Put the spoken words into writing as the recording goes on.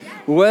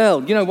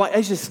Well, you know what,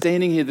 as you're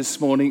standing here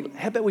this morning,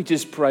 how about we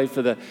just pray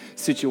for the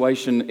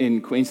situation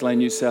in Queensland,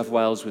 New South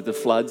Wales with the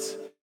floods?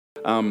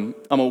 I'm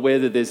aware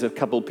that there's a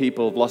couple of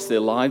people who've lost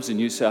their lives in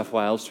New South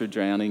Wales through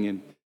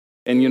drowning.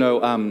 And you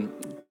know,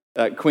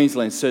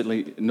 Queensland,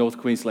 certainly North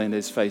Queensland,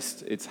 has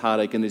faced its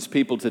heartache. And there's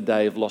people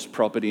today who've lost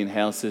property and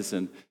houses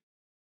and,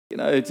 you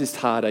know, it's just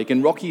heartache.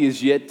 And Rocky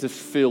is yet to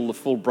feel the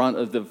full brunt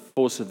of the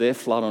force of their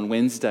flood on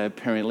Wednesday,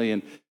 apparently.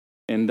 And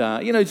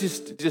you know,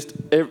 just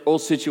all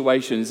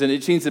situations. And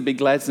it seems to be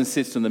Gladstone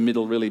sits in the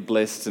middle, really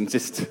blessed, and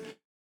just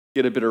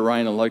get a bit of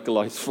rain and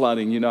localised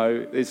flooding. You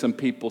know, there's some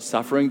people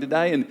suffering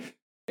today, and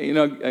you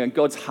know,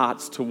 God's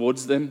heart's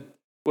towards them.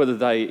 Whether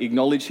they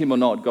acknowledge Him or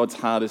not, God's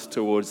heart is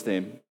towards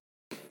them.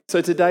 So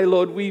today,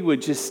 Lord, we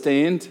would just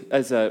stand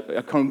as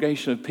a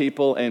congregation of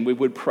people, and we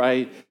would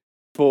pray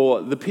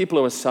for the people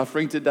who are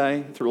suffering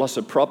today through loss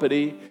of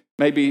property.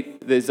 Maybe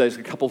there's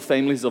a couple of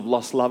families of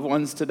lost loved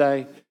ones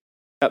today.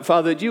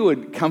 Father, that you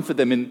would comfort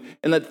them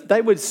and that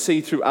they would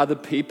see through other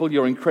people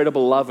your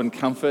incredible love and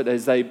comfort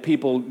as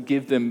people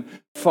give them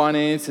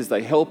finance, as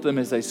they help them,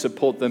 as they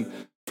support them.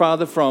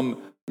 Father,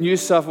 from New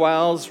South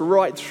Wales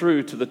right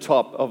through to the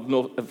top of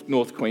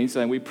North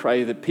Queensland, we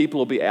pray that people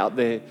will be out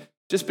there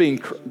just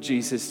being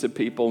Jesus to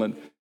people.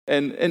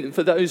 And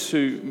for those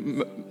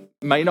who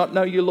may not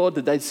know you, Lord,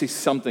 that they'd see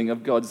something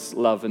of God's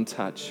love and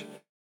touch.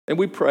 And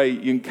we pray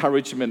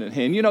encouragement at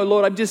hand. You know,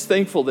 Lord, I'm just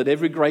thankful that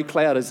every grey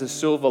cloud is a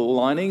silver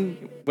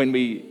lining when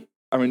we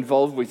are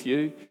involved with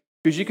you,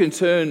 because you can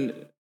turn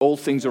all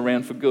things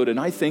around for good. And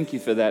I thank you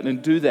for that,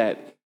 and do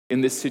that in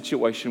this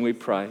situation, we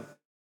pray.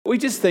 We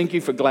just thank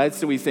you for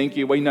Gladstone. We thank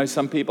you. We know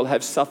some people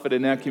have suffered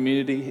in our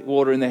community,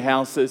 water in their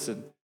houses,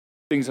 and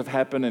things have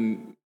happened,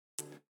 and,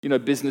 you know,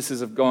 businesses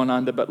have gone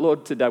under. But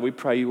Lord, today we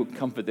pray you will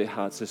comfort their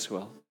hearts as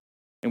well.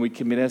 And we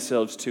commit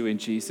ourselves to in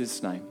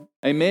Jesus' name.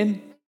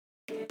 Amen.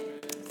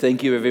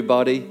 Thank you,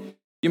 everybody.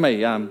 You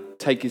may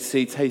take your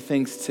seats. Hey,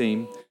 thanks,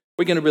 team.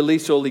 We're going to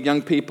release all the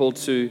young people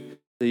to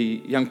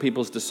the Young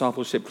People's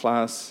Discipleship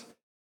class.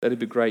 That'd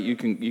be great.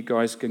 You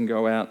guys can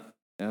go out,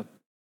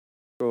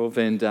 12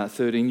 and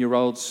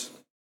 13-year-olds.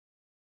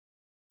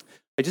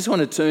 I just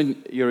want to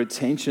turn your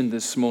attention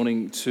this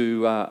morning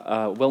to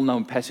a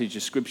well-known passage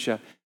of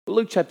Scripture,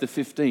 Luke chapter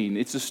 15.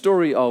 It's a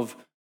story of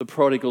the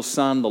prodigal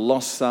son, the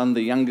lost son,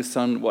 the younger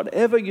son,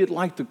 whatever you'd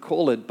like to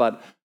call it,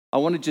 but I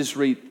want to just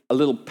read a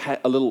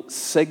little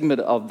segment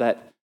of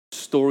that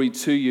story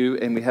to you,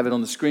 and we have it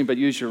on the screen, but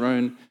use your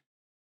own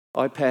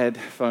iPad,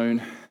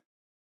 phone,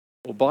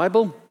 or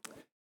Bible,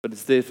 but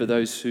it's there for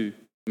those who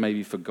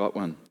maybe forgot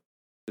one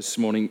this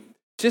morning.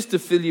 Just to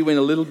fill you in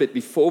a little bit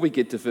before we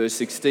get to verse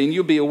 16,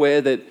 you'll be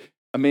aware that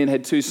a man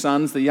had two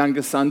sons. The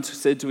younger son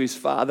said to his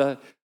father,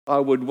 I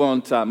would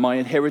want my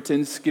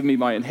inheritance, give me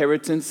my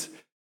inheritance.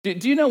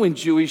 Do you know in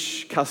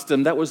Jewish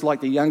custom, that was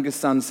like the younger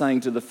son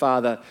saying to the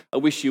father, I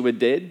wish you were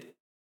dead?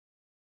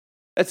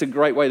 That's a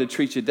great way to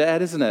treat your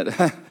dad, isn't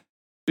it?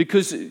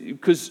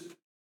 because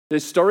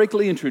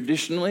historically and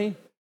traditionally,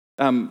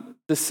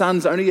 the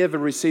sons only ever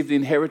received the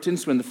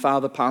inheritance when the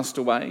father passed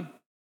away.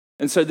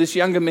 And so this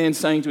younger man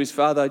saying to his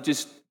father,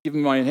 just give me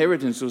my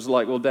inheritance, was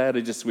like, well, Dad,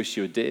 I just wish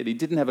you were dead. He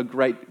didn't have a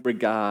great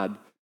regard.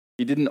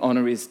 He didn't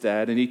honor his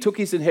dad. And he took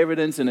his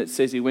inheritance, and it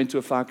says he went to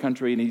a far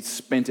country and he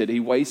spent it. He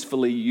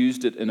wastefully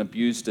used it and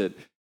abused it.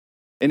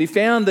 And he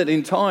found that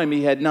in time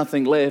he had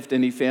nothing left,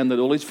 and he found that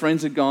all his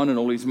friends had gone and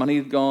all his money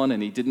had gone,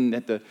 and he didn't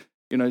have to,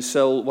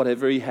 sell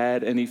whatever he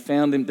had. And he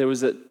found there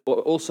was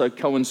also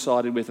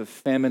coincided with a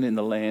famine in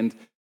the land.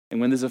 And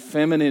when there's a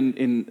famine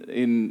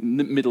in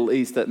the Middle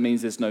East, that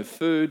means there's no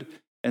food.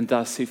 And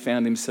thus he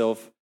found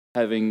himself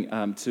having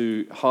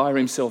to hire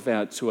himself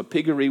out to a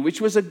piggery,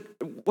 which wasn't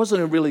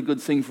a really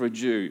good thing for a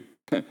Jew.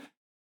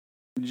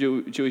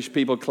 Jewish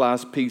people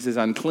class pigs as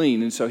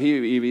unclean. And so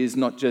here he is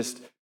not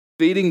just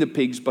feeding the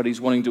pigs, but he's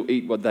wanting to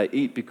eat what they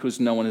eat because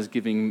no one is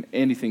giving him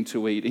anything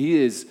to eat. He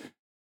is,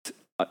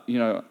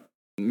 in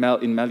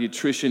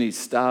malnutrition. He's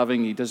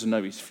starving. He doesn't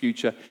know his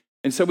future.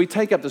 And so we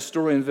take up the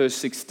story in verse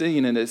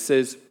 16, and it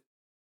says,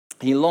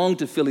 he longed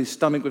to fill his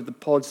stomach with the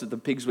pods that the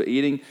pigs were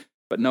eating,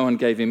 but no one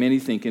gave him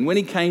anything. And when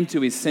he came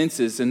to his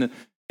senses, in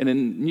a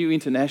New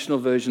International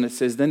Version, it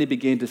says, then he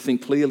began to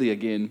think clearly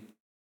again.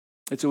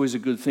 It's always a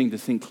good thing to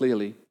think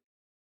clearly.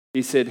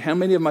 He said, how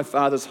many of my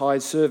father's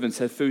hired servants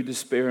have food to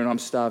spare, and I'm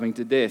starving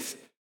to death?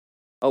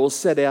 I will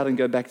set out and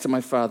go back to my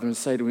father and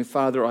say to him,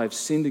 Father, I have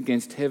sinned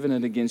against heaven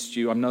and against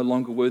you. I'm no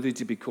longer worthy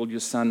to be called your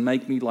son.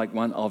 Make me like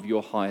one of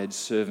your hired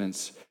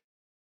servants.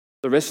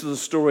 The rest of the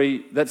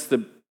story, that's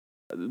the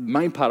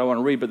main part I want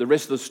to read, but the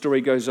rest of the story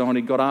goes on.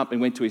 He got up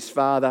and went to his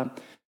father.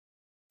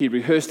 He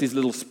rehearsed his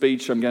little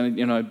speech. I'm going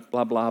to,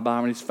 blah, blah, blah.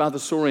 And his father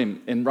saw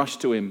him and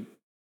rushed to him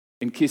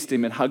and kissed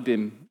him and hugged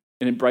him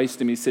and embraced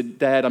him. He said,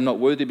 Dad, I'm not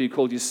worthy to be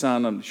called your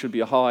son. I should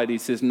be a hired. He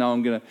says, no,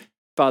 I'm going to.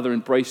 Father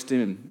embraced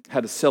him and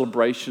had a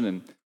celebration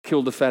and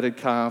killed a fatted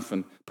calf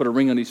and put a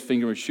ring on his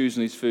finger and shoes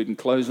on his feet and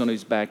clothes on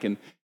his back. And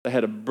they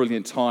had a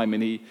brilliant time.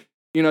 And he,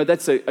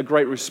 that's a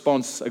great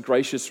response, a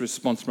gracious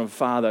response from a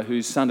father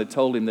whose son had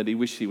told him that he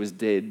wished he was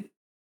dead.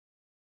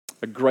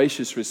 a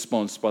gracious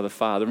response by the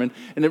Father.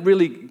 And it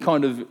really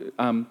kind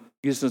of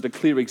gives us a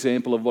clear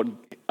example of what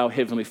our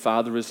Heavenly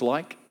Father is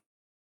like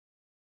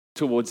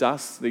towards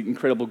us, the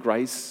incredible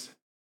grace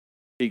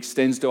He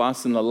extends to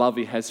us and the love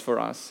He has for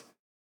us.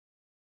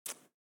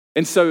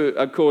 And so,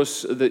 of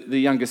course, the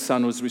younger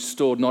son was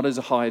restored not as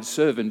a hired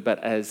servant,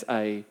 but as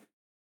a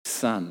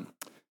son.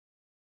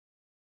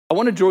 I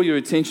want to draw your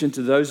attention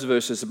to those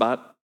verses,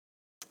 but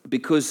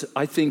because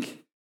I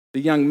think the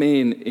young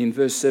man in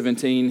verse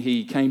 17,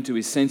 he came to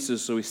his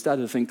senses, so he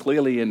started to think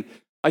clearly. And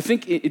I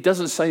think it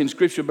doesn't say in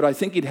Scripture, but I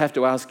think he'd have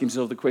to ask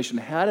himself the question,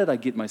 how did I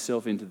get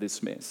myself into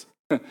this mess?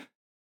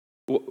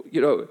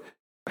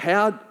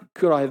 How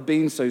could I have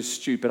been so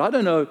stupid? I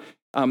don't know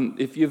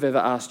if you've ever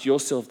asked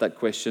yourself that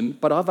question,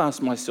 but I've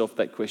asked myself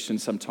that question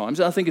sometimes.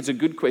 And I think it's a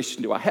good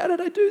question to ask. How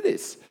did I do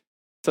this?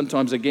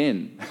 Sometimes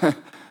again,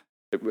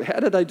 how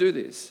did I do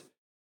this?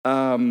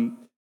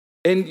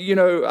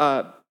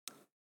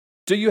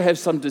 Do you have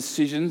some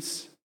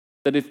decisions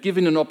that if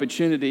given an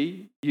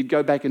opportunity, you'd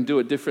go back and do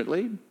it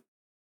differently?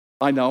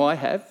 I know I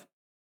have.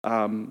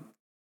 I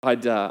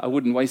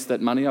wouldn't waste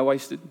that money I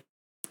wasted.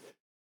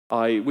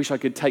 I wish I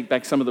could take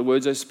back some of the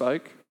words I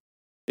spoke.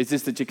 It's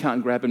just that you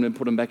can't grab them and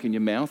put them back in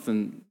your mouth.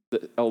 And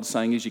the old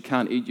saying is you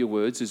can't eat your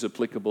words is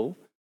applicable.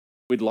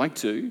 We'd like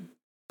to.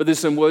 But there's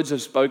some words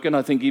I've spoken,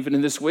 I think even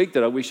in this week,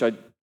 that I wish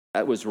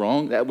that was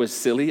wrong, that was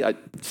silly. I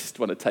just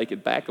want to take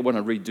it back. I want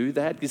to redo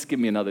that. Just give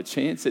me another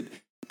chance.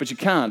 But you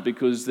can't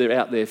because they're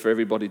out there for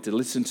everybody to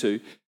listen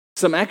to.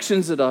 Some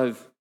actions that I've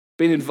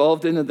been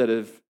involved in and that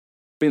have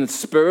been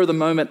spur of the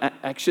moment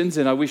actions,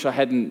 and I wish I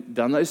hadn't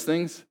done those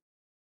things.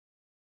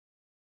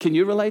 Can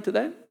you relate to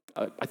that?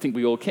 I think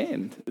we all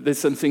can. There's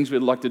some things we'd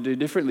like to do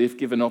differently if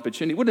given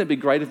opportunity. Wouldn't it be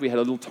great if we had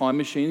a little time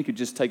machine that could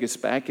just take us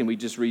back and we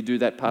just redo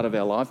that part of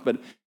our life? But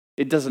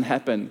it doesn't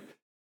happen.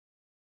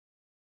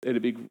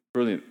 It'd be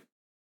brilliant.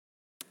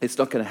 It's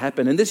not going to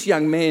happen. And this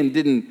young man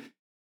didn't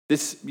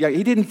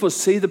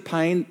foresee the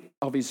pain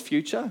of his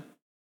future.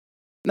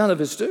 None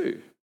of us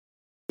do.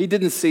 He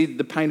didn't see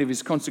the pain of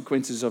his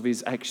consequences of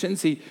his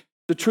actions.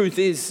 The truth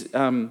is,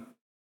 no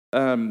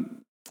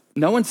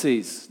one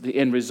sees the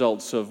end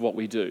results of what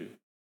we do.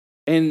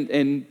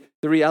 And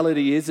the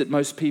reality is that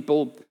most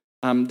people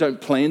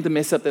don't plan to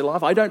mess up their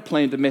life. I don't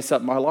plan to mess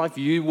up my life.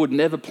 You would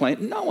never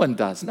plan. No one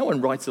does. No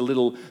one writes a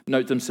little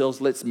note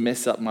themselves, let's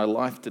mess up my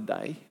life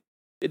today.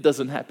 It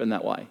doesn't happen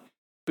that way.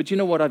 But you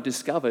know what I've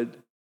discovered?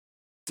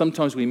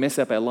 Sometimes we mess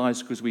up our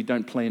lives because we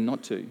don't plan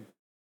not to.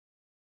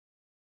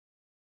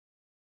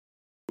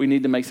 We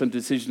need to make some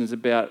decisions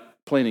about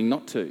planning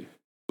not to.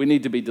 We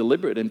need to be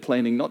deliberate in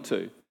planning not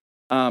to.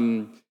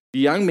 The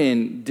young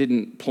man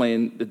didn't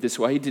plan it this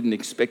way. He didn't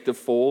expect to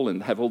fall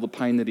and have all the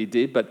pain that he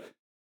did. But,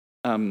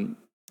 no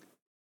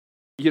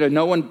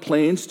one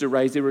plans to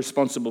raise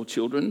irresponsible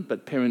children,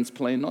 but parents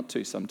plan not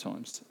to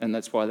sometimes. And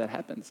that's why that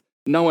happens.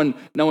 No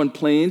one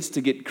plans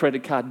to get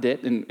credit card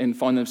debt and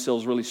find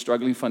themselves really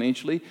struggling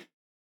financially.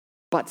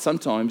 But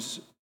sometimes,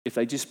 if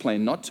they just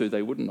planned not to,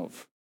 they wouldn't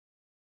have.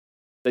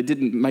 They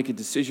didn't make a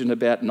decision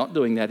about not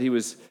doing that.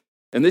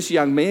 And this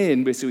young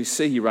man, as we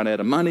see, he ran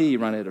out of money, he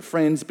ran out of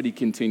friends, but he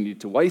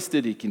continued to waste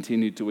it. He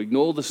continued to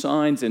ignore the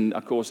signs. And,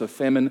 of course, a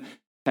famine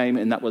came,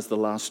 and that was the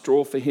last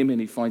straw for him, and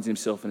he finds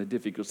himself in a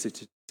difficult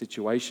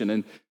situation.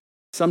 And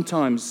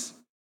sometimes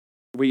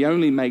we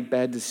only make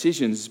bad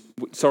decisions.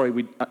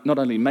 We not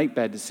only make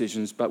bad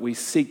decisions, but we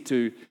seek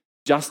to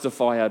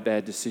justify our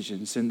bad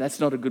decisions. And that's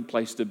not a good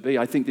place to be.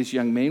 I think this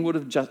young man would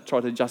have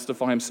tried to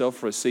justify himself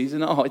for a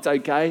season. Oh, it's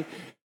okay.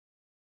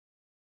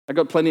 I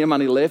got plenty of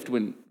money left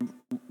when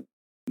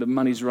the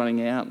money's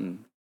running out,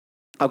 and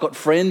I've got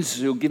friends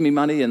who'll give me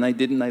money, and they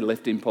didn't. They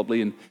left him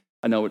probably, and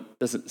I know it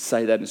doesn't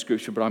say that in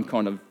Scripture, but I'm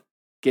kind of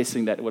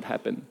guessing that would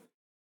happen.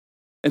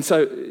 And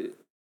so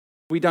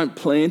we don't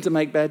plan to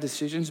make bad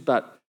decisions,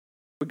 but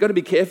we've got to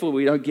be careful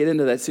we don't get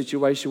into that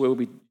situation where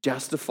we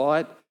justify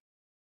it,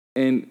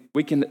 and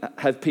we can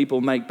have people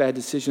make bad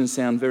decisions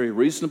sound very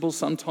reasonable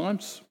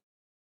sometimes.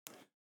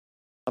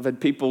 I've had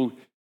people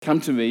come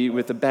to me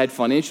with a bad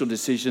financial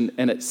decision,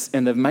 and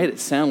they've made it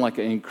sound like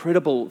an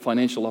incredible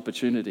financial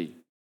opportunity.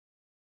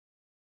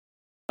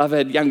 I've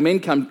had young men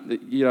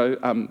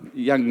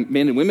young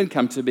men and women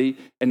come to me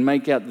and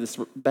make out this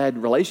bad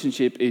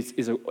relationship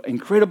is an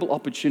incredible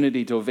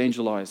opportunity to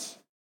evangelize.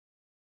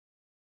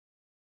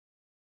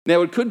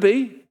 Now, it could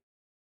be,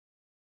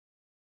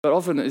 but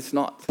often it's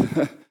not.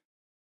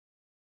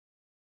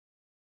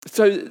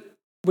 So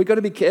we've got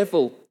to be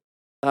careful.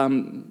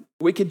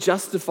 We can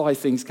justify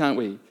things, can't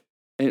we?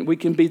 And we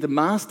can be the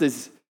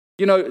masters.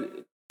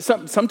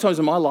 Sometimes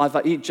in my life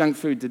I eat junk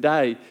food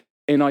today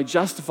and I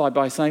justify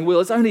by saying, well,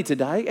 it's only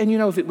today. And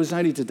if it was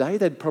only today,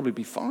 they'd probably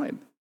be fine.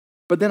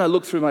 But then I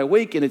look through my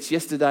week and it's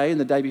yesterday and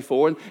the day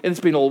before and it's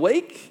been all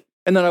week.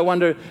 And then I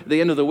wonder at the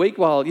end of the week,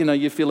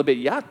 you feel a bit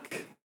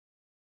yuck.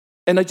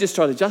 And I just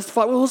try to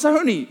justify, well, it's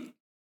only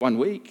 1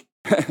 week.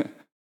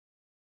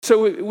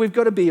 So we've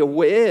got to be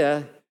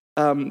aware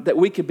that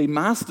we can be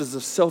masters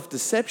of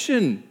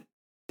self-deception.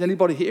 Is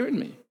anybody hearing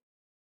me?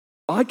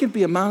 I can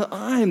be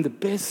I am the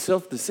best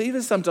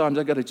self-deceiver sometimes.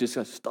 I've got to just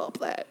go, stop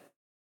that.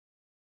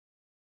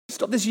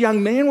 Stop. This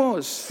young man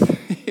was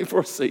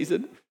for a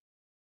season.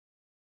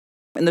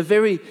 And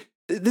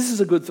this is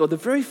a good thought. The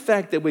very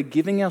fact that we're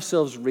giving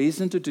ourselves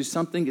reason to do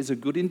something is a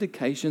good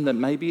indication that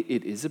maybe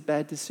it is a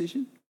bad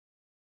decision.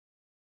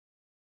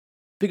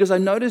 Because I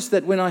notice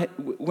that when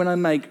I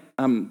make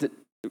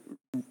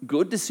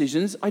good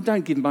decisions, I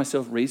don't give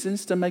myself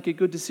reasons to make a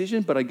good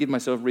decision, but I give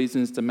myself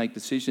reasons to make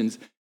decisions,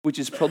 which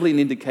is probably an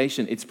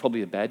indication it's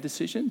probably a bad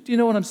decision. Do you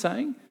know what I'm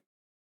saying?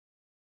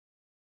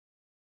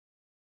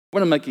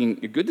 When I'm making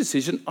a good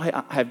decision,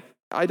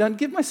 I don't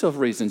give myself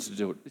reasons to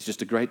do it. It's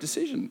just a great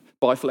decision.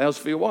 Buy flowers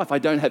for your wife. I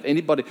don't have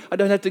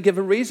to give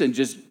a reason,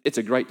 just it's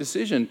a great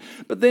decision.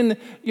 But then,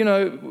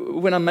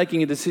 when I'm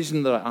making a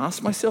decision that I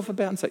ask myself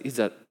about and say, is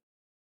that,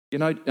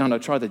 and I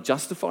try to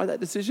justify that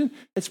decision,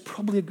 it's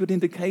probably a good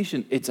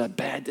indication it's a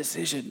bad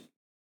decision.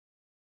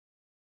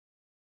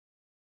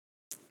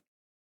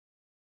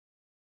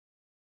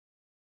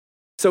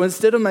 So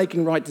instead of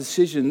making right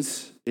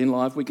decisions in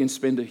life, we can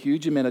spend a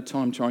huge amount of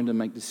time trying to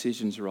make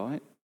decisions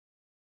right.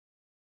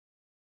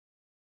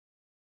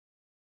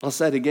 I'll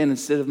say it again,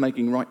 instead of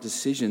making right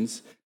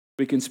decisions,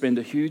 we can spend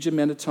a huge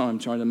amount of time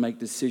trying to make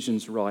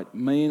decisions right.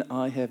 Me and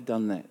I have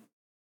done that.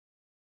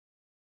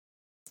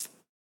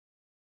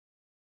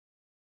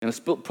 And I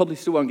probably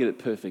still won't get it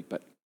perfect,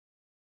 but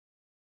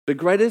the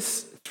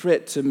greatest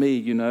threat to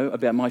me,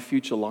 about my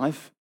future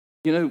life,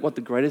 what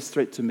the greatest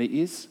threat to me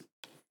is?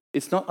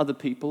 It's not other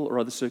people or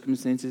other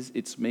circumstances,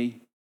 it's me.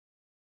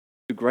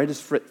 The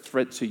greatest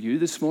threat to you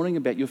this morning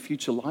about your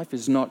future life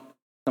is not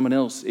someone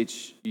else,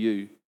 it's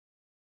you.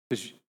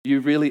 Because you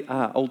really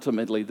are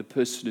ultimately the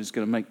person who's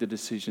going to make the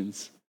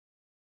decisions.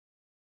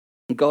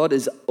 God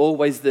is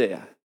always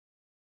there,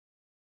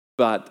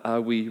 but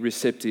are we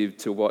receptive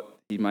to what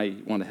He may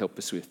want to help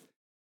us with?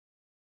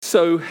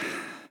 So,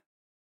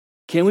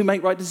 can we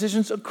make right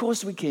decisions? Of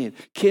course we can.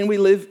 Can we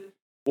live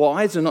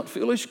wise and not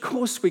foolish? Of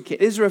course we can.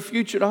 Is there a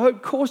future and a hope?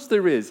 Of course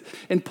there is.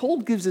 And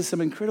Paul gives us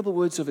some incredible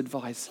words of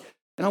advice.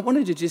 And I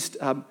wanted to just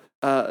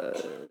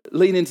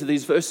lean into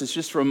these verses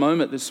just for a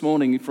moment this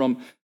morning from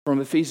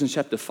Ephesians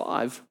chapter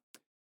 5.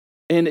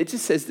 And it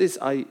just says this.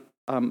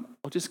 I'll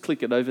just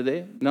click it over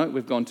there. No,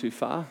 we've gone too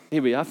far.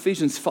 Here we are,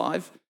 Ephesians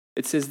 5.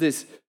 It says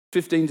this,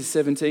 15 to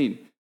 17.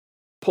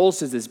 Paul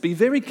says this, be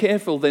very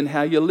careful then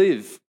how you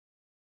live.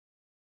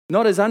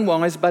 Not as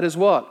unwise, but as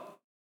what?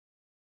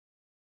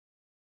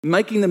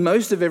 Making the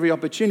most of every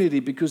opportunity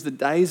because the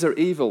days are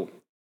evil.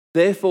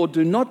 Therefore,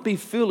 do not be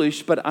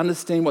foolish, but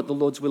understand what the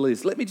Lord's will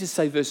is. Let me just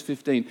say verse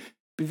 15.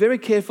 Be very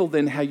careful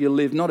then how you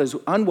live, not as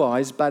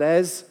unwise, but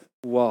as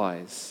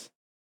wise.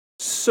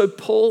 So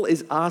Paul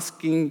is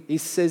asking, he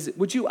says,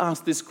 would you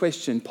ask this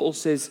question? Paul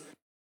says,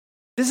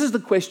 this is the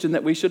question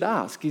that we should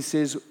ask. He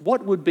says,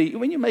 what would be,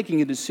 when you're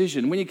making a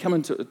decision, when you come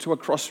into a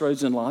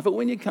crossroads in life, or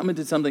when you come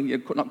into something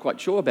you're not quite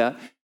sure about,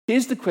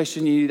 here's the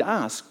question you need to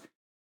ask.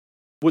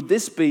 Would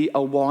this be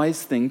a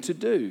wise thing to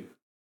do?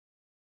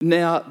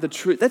 Now, the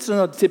truth, that's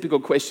not a typical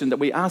question that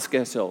we ask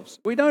ourselves.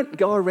 We don't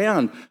go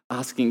around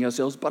asking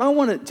ourselves, but I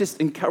want to just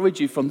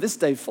encourage you from this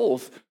day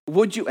forth,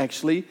 would you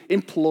actually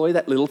employ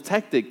that little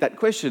tactic, that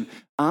question?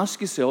 Ask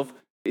yourself,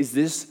 is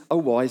this a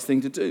wise thing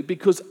to do?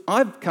 Because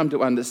I've come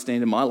to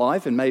understand in my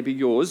life, and maybe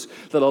yours,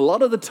 that a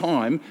lot of the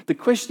time, the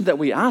question that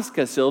we ask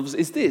ourselves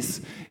is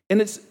this,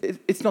 and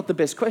it's not the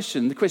best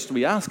question. The question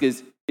we ask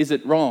is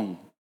it wrong?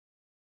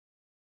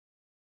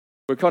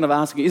 We're kind of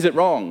asking, is it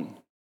wrong?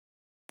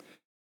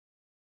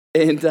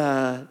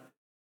 And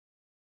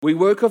we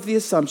work off the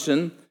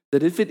assumption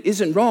that if it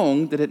isn't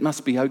wrong, that it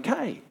must be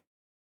okay.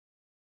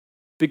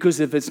 Because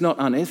if it's not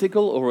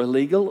unethical or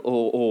illegal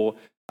or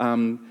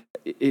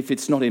if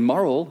it's not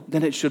immoral,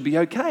 then it should be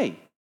okay,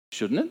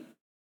 shouldn't it?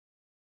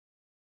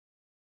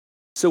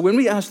 So when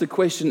we ask the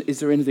question, is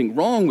there anything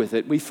wrong with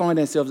it, we find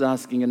ourselves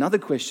asking another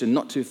question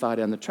not too far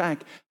down the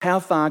track. How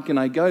far can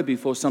I go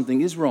before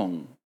something is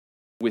wrong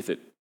with it?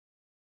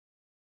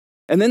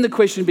 And then the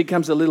question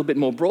becomes a little bit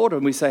more broader,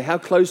 and we say, how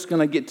close can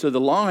I get to the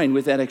line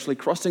without actually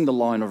crossing the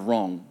line of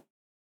wrong?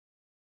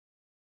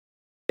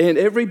 And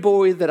every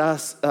boy that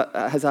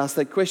has asked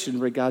that question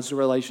regards a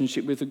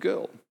relationship with a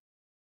girl.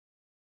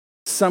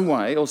 Some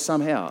way or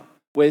somehow.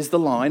 Where's the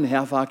line?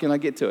 How far can I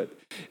get to it?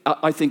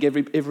 I think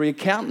every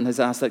accountant has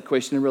asked that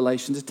question in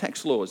relation to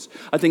tax laws.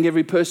 I think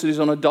every person who's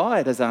on a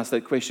diet has asked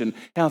that question.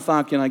 How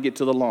far can I get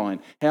to the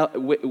line? How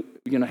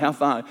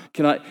far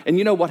can I? And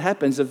you know what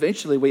happens?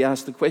 Eventually we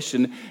ask the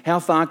question, how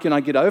far can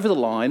I get over the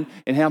line?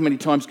 And how many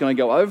times can I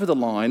go over the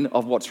line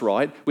of what's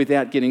right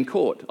without getting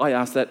caught? I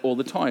ask that all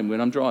the time when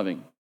I'm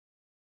driving.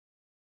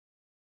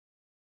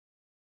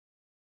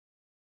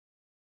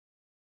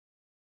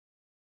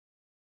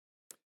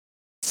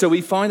 So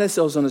we find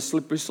ourselves on a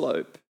slippery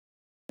slope.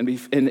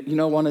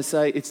 And I want to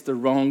say it's the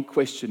wrong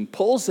question.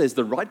 Paul says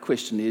the right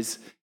question is,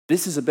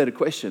 this is a better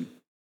question.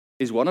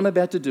 Is what I'm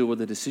about to do or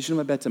the decision I'm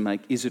about to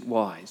make, is it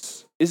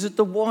wise? Is it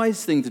the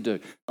wise thing to do?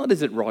 Not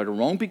is it right or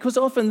wrong, because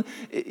often,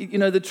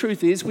 the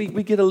truth is we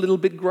get a little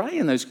bit grey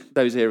in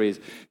those areas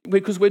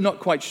because we're not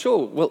quite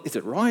sure. Well, is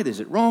it right? Is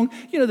it wrong?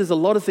 There's a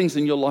lot of things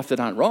in your life that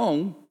aren't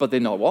wrong, but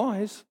they're not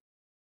wise.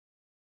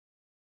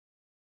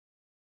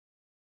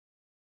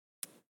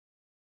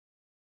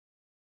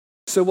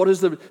 So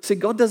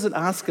God doesn't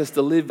ask us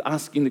to live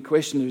asking the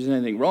question, is there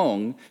anything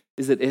wrong?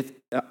 Is it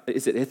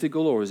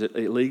ethical or is it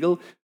illegal?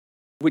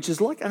 Which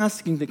is like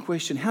asking the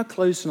question, how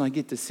close can I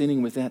get to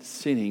sinning without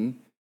sinning?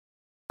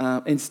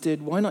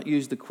 Instead, why not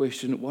use the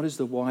question, what is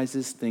the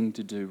wisest thing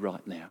to do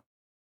right now?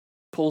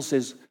 Paul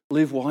says,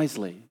 live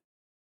wisely.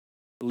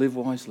 Live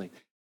wisely.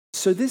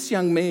 So this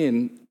young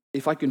man,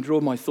 if I can draw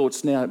my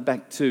thoughts now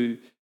back to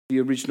the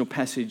original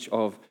passage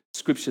of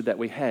Scripture that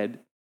we had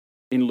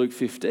in Luke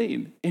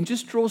 15, and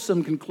just draw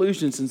some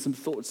conclusions and some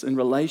thoughts in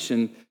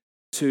relation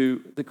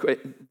to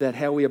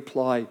how we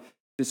apply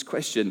this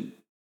question.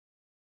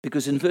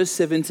 Because in verse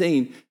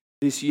 17,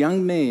 this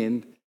young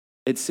man,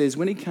 it says,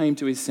 when he came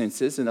to his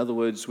senses, in other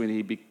words, when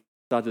he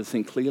started to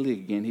think clearly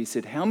again, he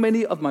said, how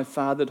many of my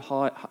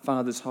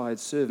father's hired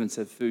servants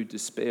have food to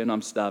spare and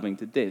I'm starving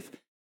to death?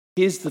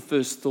 Here's the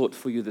first thought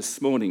for you this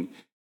morning.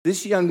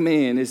 This young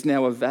man is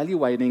now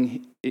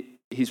evaluating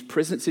his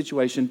present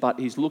situation, but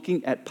he's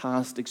looking at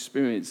past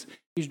experience.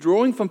 He's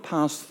drawing from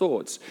past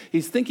thoughts.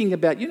 He's thinking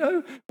about,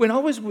 when I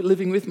was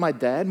living with my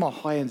dad, my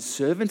high-end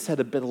servants had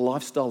a better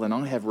lifestyle than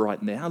I have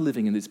right now,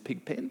 living in this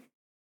pig pen.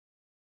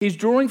 He's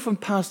drawing from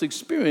past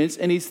experience,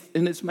 and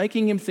it's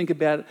making him think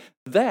about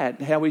that,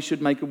 how he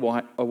should make a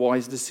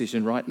wise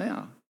decision right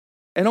now.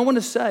 And I want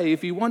to say,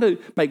 if you want to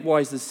make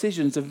wise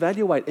decisions,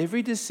 evaluate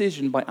every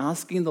decision by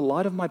asking, in the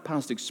light of my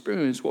past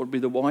experience, what would be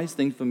the wise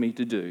thing for me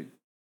to do?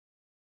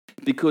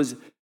 Because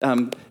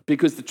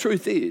the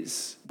truth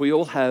is, we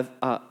all have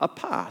a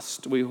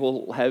past. We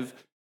all have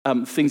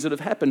things that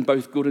have happened,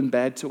 both good and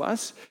bad to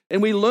us.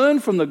 And we learn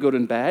from the good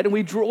and bad, and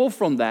we draw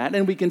from that,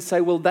 and we can say,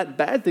 well, that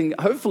bad thing,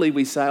 hopefully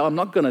we say, I'm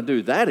not going to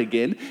do that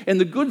again.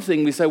 And the good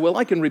thing, we say, well,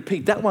 I can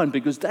repeat that one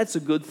because that's a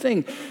good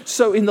thing.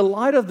 So in the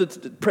light of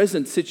the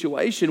present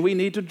situation, we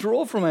need to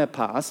draw from our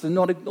past and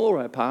not ignore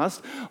our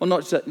past, or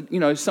not,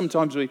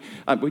 sometimes we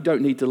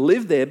don't need to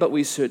live there, but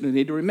we certainly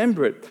need to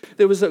remember it.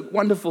 There was a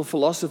wonderful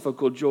philosopher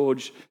called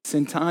George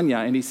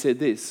Santayana, and he said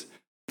this: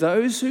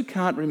 those who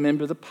can't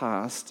remember the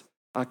past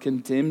are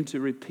condemned to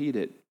repeat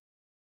it.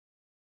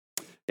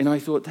 And I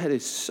thought, that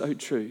is so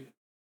true.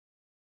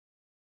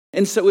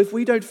 And so if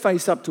we don't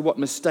face up to what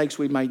mistakes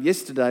we made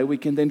yesterday, we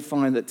can then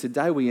find that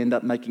today we end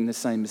up making the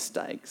same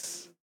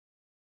mistakes.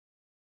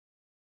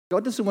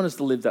 God doesn't want us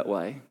to live that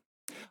way.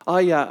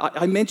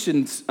 I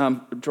mentioned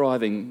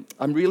driving.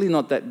 I'm really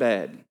not that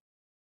bad.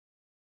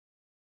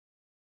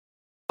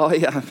 I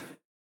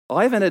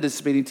haven't had a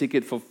speeding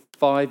ticket for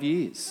 5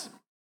 years.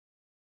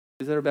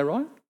 Is that about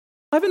right?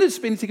 I haven't had a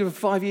speeding ticket for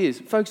 5 years.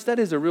 Folks, that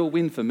is a real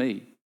win for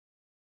me.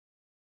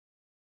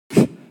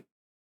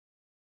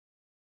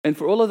 And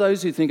for all of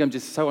those who think I'm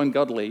just so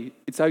ungodly,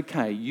 it's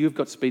okay. You've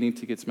got speeding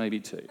tickets maybe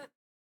too.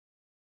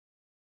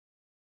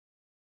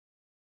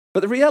 But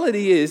the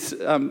reality is,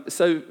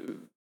 so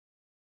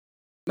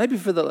maybe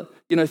for the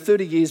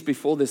 30 years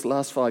before this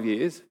last 5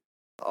 years,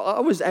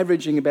 I was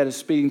averaging about a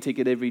speeding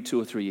ticket every 2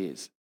 or 3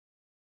 years.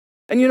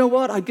 And you know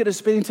what? I'd get a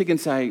speeding ticket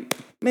and say,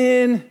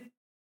 man,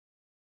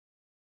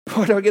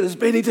 why do I get a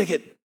speeding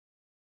ticket?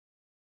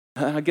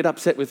 I get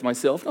upset with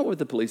myself, not with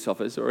the police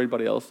officer or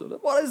anybody else.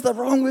 What is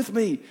wrong with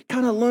me?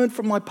 Can't I learn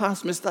from my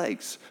past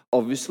mistakes?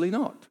 Obviously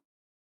not.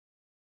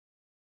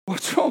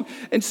 What's wrong?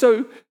 And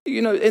so,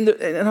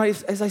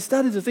 as I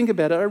started to think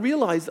about it, I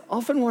realized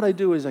often what I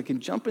do is I can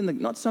jump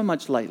not so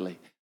much lately,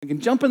 I can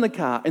jump in the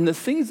car and the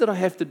things that I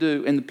have to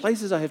do and the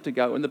places I have to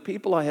go and the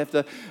people I have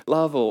to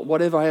love or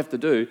whatever I have to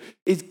do,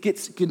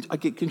 I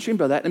get consumed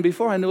by that. And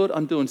before I know it,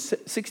 I'm doing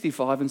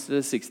 65 instead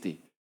of 60.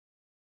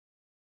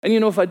 And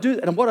if I do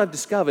that, and what I've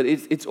discovered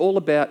is it's all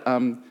about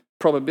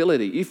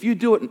probability. If you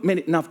do it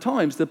enough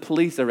times, the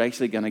police are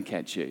actually going to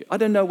catch you. I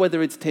don't know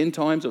whether it's 10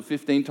 times or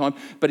 15 times,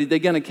 but they're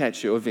going to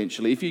catch you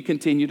eventually if you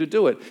continue to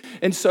do it.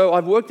 And so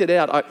I've worked it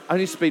out. I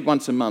only speed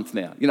once a month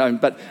now,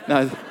 but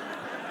no.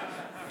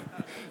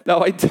 No,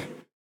 I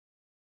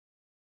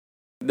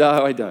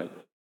don't.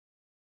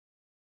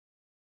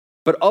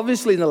 But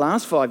obviously in the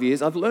last 5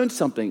 years, I've learned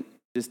something.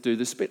 Just do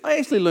the speed. I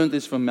actually learned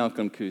this from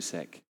Malcolm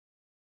Cusack.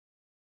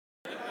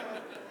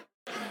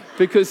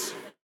 Because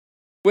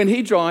when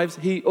he drives,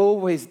 he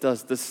always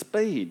does the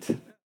speed.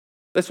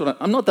 That's what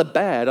I'm not the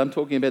bad, I'm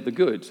talking about the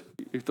good.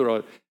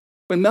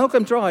 When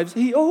Malcolm drives,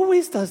 he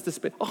always does the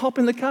speed. I hop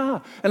in the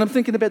car and I'm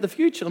thinking about the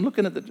future. I'm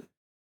looking at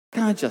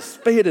can't just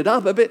speed it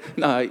up a bit.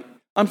 No,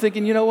 I'm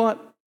thinking, you know what?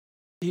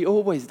 He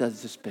always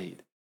does the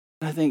speed.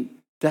 And I think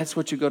that's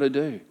what you've got to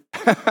do.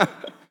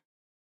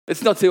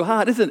 It's not too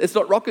hard, is it? It's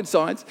not rocket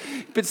science.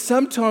 But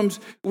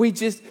sometimes we've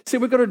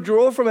got to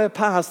draw from our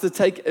past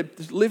to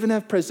live in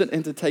our present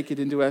and to take it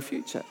into our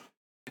future.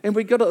 And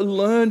we've got to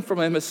learn from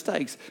our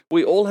mistakes.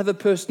 We all have a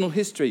personal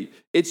history.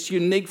 It's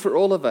unique for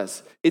all of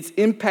us. It's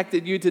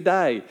impacted you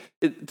today.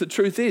 The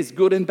truth is,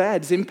 good and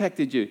bad has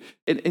impacted you.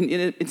 And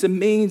it's a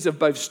means of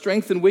both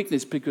strength and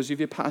weakness because of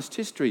your past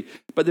history.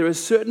 But there are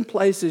certain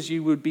places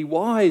you would be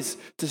wise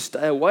to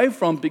stay away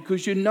from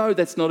because you know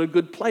that's not a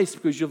good place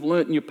because you've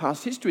learned in your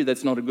past history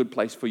that's not a good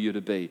place for you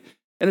to be.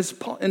 And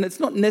it's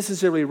not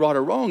necessarily right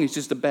or wrong. It's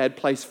just a bad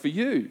place for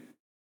you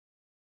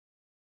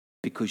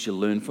because you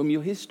learn from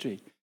your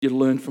history. You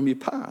learn from your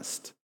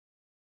past.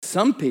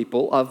 Some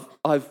people have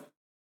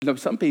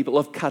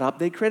cut up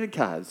their credit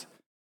cards.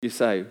 You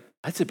say,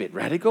 that's a bit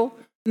radical.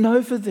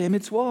 No, for them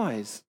it's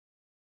wise.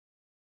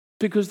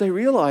 Because they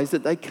realize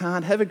that they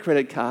can't have a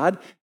credit card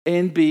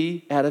and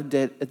be out of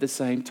debt at the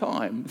same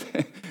time.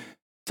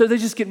 So they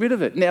just get rid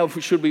of it. Now,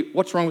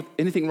 what's wrong with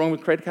anything wrong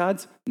with credit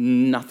cards?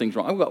 Nothing's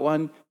wrong. I've got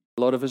one.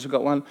 A lot of us have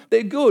got one.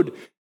 They're good.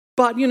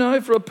 But,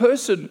 for a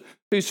person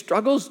who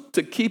struggles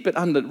to keep it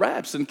under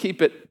wraps and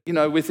keep it,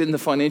 within the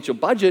financial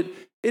budget,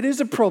 it is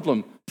a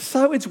problem.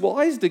 So it's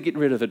wise to get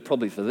rid of it,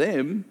 probably for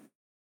them.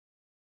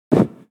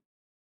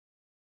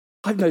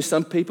 I know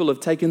some people have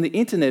taken the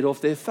internet off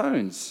their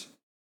phones.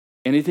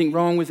 Anything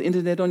wrong with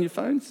internet on your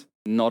phones?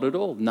 Not at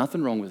all.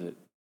 Nothing wrong with it.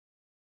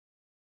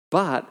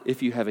 But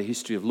if you have a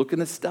history of looking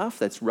at stuff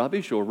that's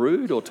rubbish or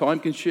rude or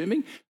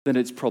time-consuming, then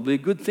it's probably a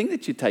good thing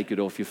that you take it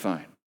off your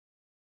phone.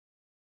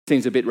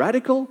 Seems a bit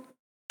radical,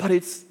 but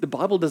the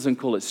Bible doesn't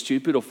call it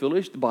stupid or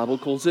foolish. The Bible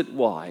calls it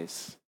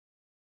wise.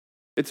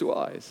 It's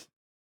wise.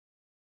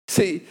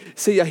 See,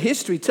 our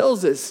history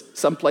tells us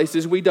some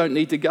places we don't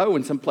need to go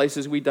and some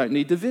places we don't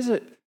need to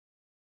visit.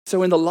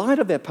 So in the light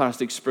of our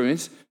past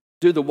experience,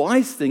 do the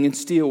wise thing and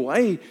steer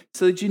away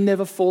so that you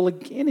never fall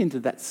again into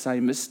that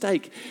same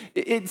mistake.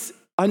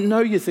 I know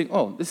you think,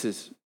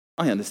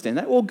 I understand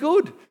that. Well,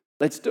 good.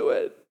 Let's do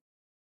it.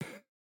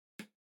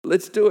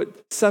 Let's do it.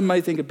 Some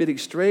may think a bit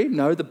extreme.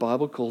 No, the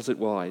Bible calls it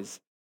wise.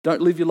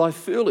 Don't live your life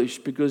foolish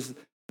because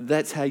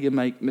that's how you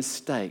make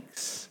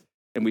mistakes.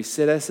 And we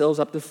set ourselves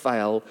up to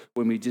fail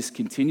when we just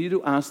continue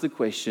to ask the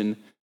question,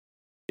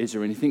 is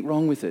there anything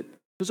wrong with it?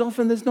 Because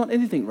often there's not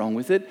anything wrong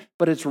with it,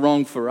 but it's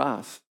wrong for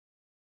us.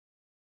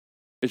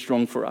 It's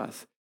wrong for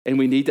us. And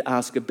we need to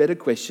ask a better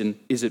question,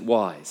 is it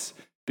wise?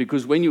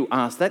 Because when you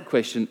ask that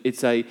question,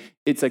 it's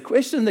a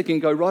question that can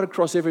go right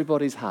across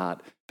everybody's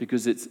heart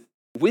because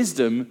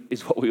wisdom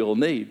is what we all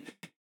need.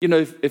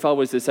 If I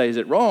was to say, is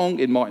it wrong?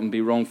 It mightn't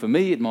be wrong for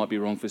me. It might be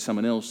wrong for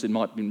someone else. It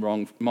mightn't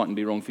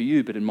be wrong for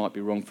you, but it might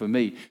be wrong for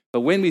me.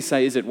 But when we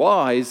say, is it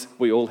wise?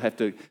 We all have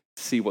to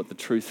see what the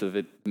truth of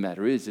the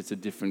matter is. It's a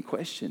different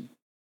question.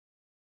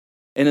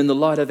 And in the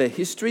light of our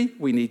history,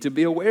 we need to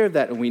be aware of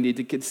that and we need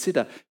to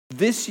consider.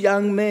 This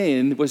young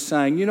man was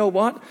saying, you know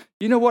what?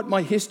 You know what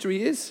my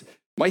history is?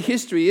 My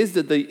history is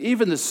that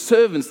even the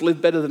servants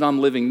live better than I'm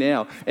living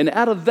now. And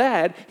out of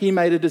that, he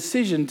made a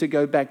decision to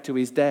go back to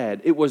his dad.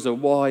 It was a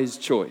wise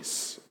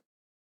choice.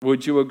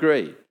 Would you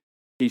agree?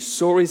 He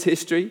saw his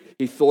history,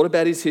 he thought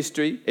about his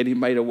history, and he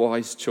made a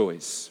wise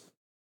choice.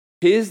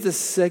 Here's the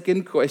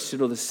second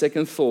question or the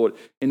second thought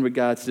in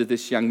regards to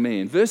this young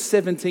man. Verse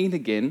 17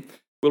 again,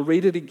 we'll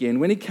read it again.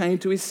 When he came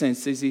to his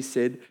senses, he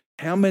said,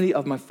 how many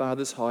of my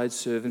father's hired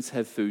servants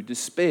have food to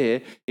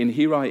spare? And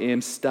here I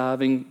am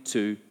starving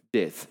to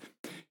death.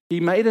 He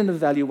made an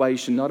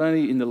evaluation not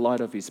only in the light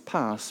of his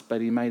past,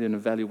 but he made an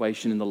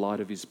evaluation in the light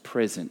of his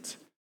present.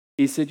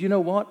 He said, you know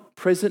what?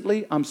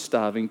 Presently, I'm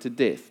starving to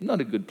death.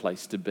 Not a good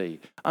place to be.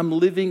 I'm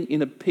living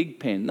in a pig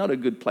pen. Not a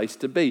good place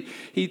to be.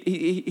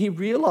 He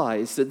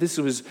realized that this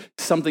was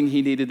something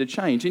he needed to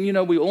change.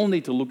 And we all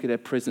need to look at our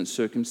present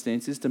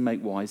circumstances to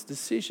make wise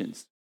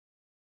decisions.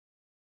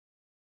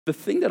 The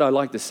thing that I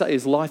like to say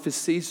is life is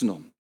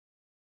seasonal.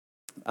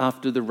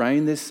 After the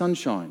rain, there's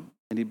sunshine.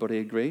 Anybody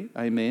agree?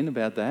 Amen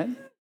about that?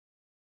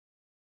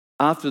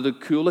 After the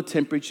warmer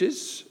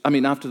temperatures,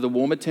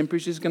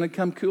 going to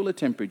come cooler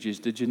temperatures.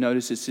 Did you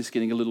notice it's just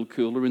getting a little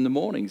cooler in the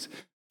mornings?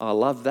 I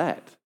love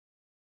that.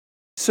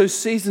 So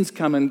seasons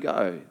come and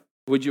go.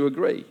 Would you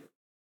agree?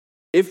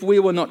 If we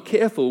were not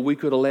careful, we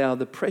could allow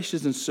the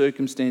pressures and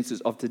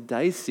circumstances of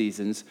today's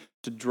seasons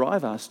to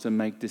drive us to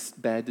make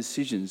bad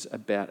decisions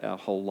about our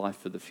whole life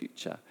for the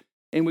future.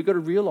 And we've got to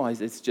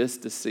realize it's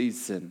just a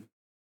season.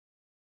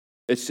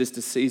 It's just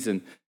a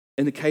season.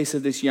 In the case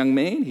of this young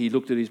man, he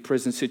looked at his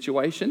present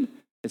situation.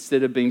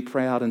 Instead of being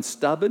proud and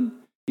stubborn,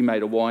 he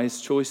made a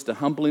wise choice to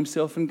humble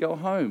himself and go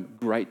home.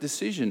 Great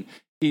decision.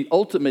 He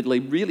ultimately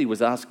really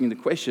was asking the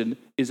question,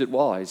 is it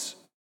wise?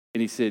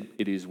 And he said,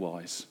 it is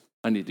wise.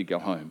 I need to go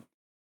home.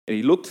 And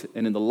he looked,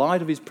 and in the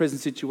light of his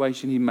present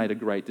situation, he made a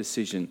great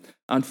decision.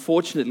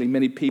 Unfortunately,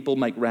 many people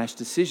make rash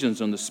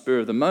decisions on the spur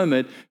of the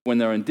moment when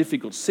they're in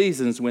difficult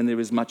seasons, when there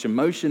is much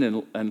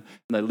emotion, and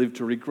they live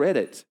to regret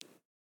it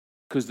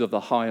because of the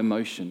high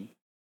emotion.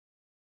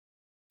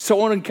 So I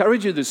want to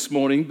encourage you this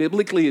morning,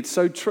 biblically it's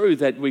so true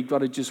that we've got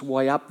to just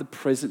weigh up the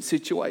present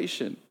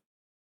situation.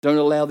 Don't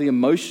allow the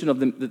emotion of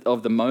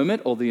the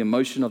moment or the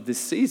emotion of this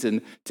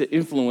season to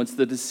influence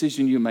the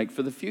decision you make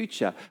for the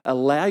future.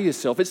 Allow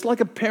yourself. It's like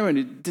a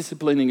parent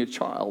disciplining a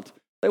child.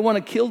 They want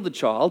to kill the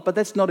child, but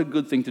that's not a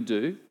good thing to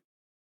do.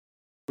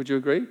 Would you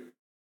agree?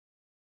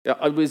 Yeah,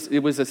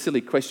 it was a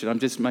silly question. I'm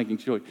just making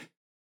sure.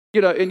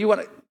 And you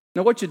want to...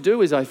 Now, what you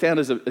do is, I found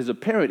as a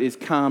parent, is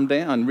calm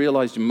down,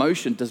 realize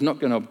emotion is not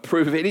going to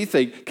prove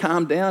anything.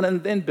 Calm down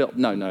and then build.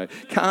 No.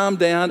 Calm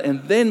down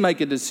and then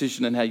make a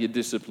decision on how you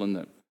discipline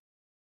them.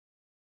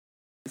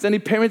 Is any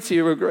parents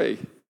here who agree?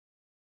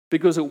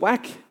 Because a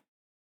whack,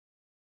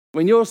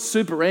 when you're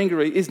super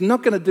angry, is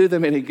not going to do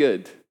them any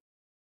good.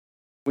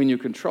 When you're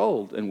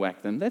controlled and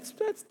whack them, that's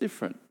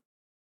different.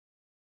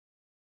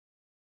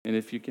 And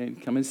if you can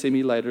come and see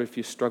me later if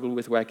you struggle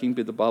with whacking,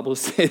 but the Bible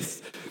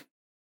says,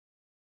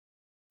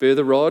 bear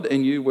the rod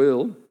and you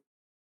will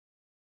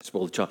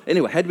spoil the child.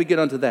 Anyway, how did we get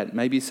onto that?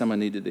 Maybe someone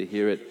needed to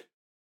hear it.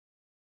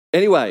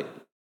 Anyway,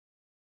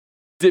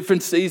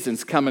 different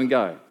seasons come and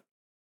go.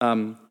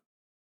 Our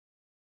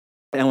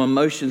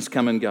emotions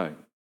come and go.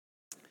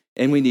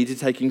 And we need to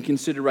take in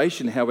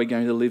consideration how we're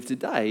going to live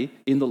today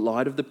in the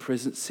light of the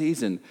present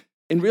season.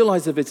 And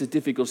realize if it's a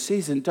difficult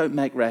season, don't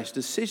make rash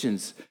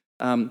decisions.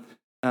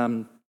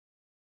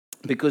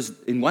 Because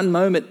in one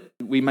moment,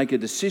 we make a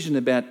decision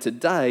about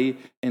today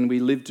and we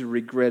live to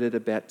regret it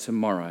about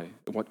tomorrow,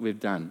 what we've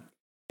done.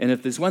 And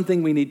if there's one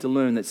thing we need to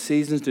learn, that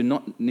seasons do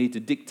not need to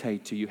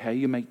dictate to you how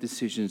you make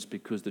decisions,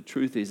 because the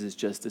truth is it's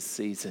just a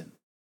season.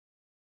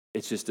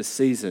 It's just a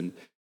season.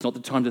 It's not the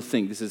time to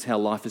think this is how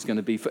life is going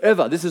to be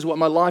forever. This is what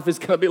my life is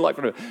going to be like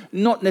forever.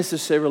 Not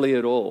necessarily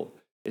at all.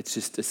 It's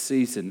just a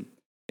season,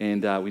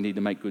 and we need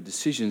to make good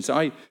decisions.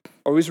 I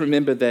always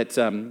remember that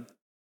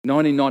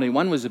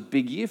 1991 was a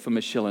big year for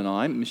Michelle and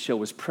I. Michelle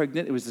was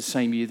pregnant. It was the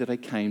same year that I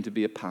came to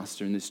be a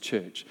pastor in this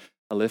church.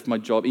 I left my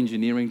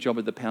engineering job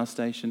at the power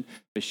station.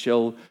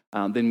 Michelle,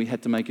 then we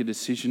had to make a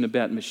decision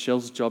about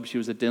Michelle's job. She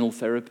was a dental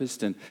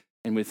therapist, and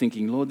we're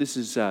thinking, Lord, this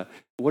is,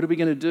 what are we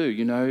going to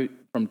do?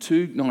 From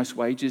 2 nice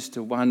wages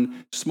to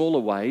 1 smaller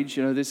wage,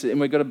 and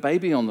we've got a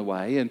baby on the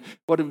way, and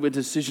what a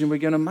decision we're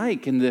going to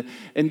make. And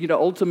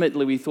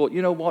ultimately we thought,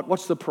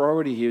 what's the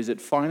priority here? Is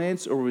it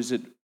finance, or is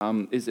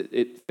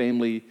it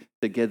family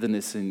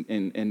togetherness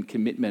and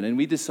commitment? And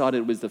we decided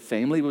it was the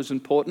family was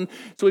important.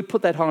 So we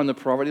put that high on the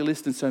priority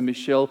list. And so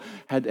Michelle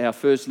had our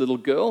first little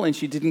girl, and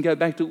she didn't go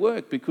back to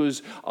work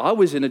because I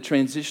was in a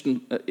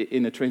transition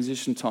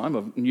time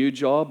of new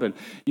job and,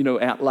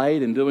 out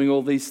late and doing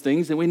all these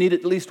things. And we needed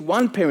at least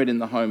one parent in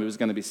the home who was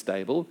going to be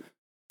stable.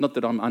 Not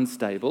that I'm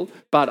unstable,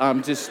 but I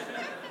just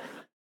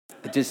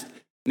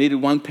needed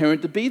one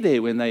parent to be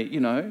there when they,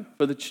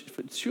 for the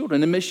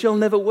children. And Michelle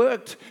never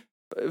worked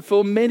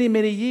for many,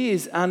 many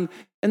years. And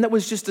that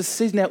was just a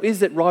season. Now,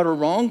 is it right or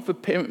wrong for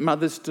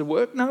mothers to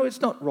work? No,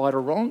 it's not right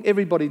or wrong.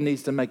 Everybody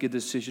needs to make a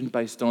decision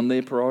based on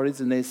their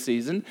priorities and their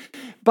season.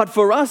 But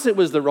for us, it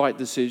was the right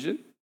decision.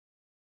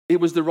 It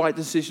was the right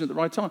decision at the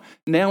right time.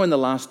 Now, in the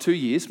last 2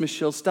 years,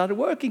 Michelle started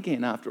work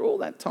again after all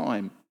that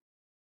time.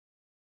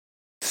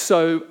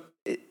 So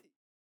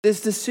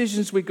there's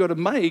decisions we've got to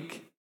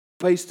make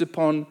based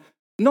upon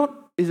not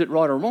is it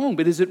right or wrong,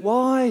 but is it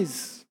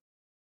wise?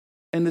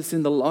 And it's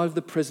in the light of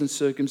the present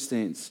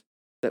circumstance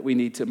that we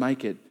need to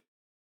make it.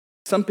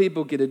 Some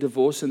people get a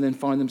divorce and then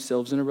find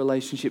themselves in a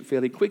relationship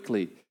fairly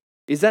quickly.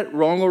 Is that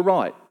wrong or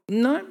right?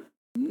 No,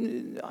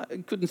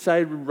 I couldn't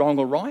say wrong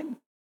or right.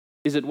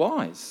 Is it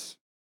wise?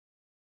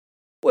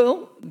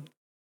 Well,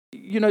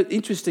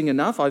 interesting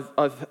enough,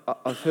 I've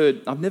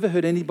never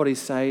heard anybody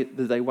say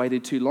that they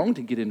waited too long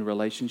to get in a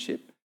relationship.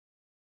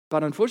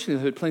 But unfortunately,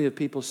 I've heard plenty of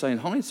people say in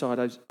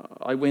hindsight,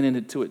 I went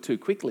into it too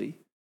quickly.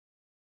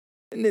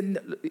 And then,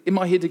 am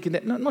I here to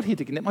condemn? No, not here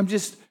to condemn. I'm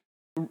just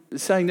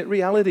saying that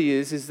reality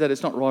is that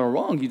it's not right or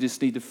wrong. You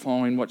just need to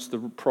find what's the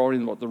priority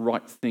and what the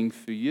right thing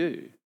for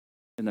you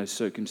in those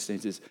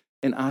circumstances.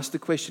 And ask the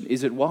question,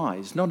 is it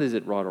wise? Not is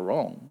it right or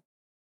wrong.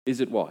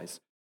 Is it wise?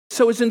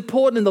 So it's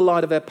important in the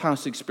light of our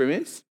past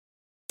experience.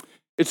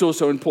 It's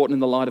also important in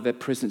the light of our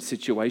present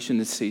situation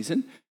this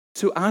season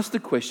to ask the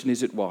question,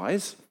 is it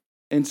wise?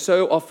 And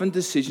so often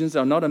decisions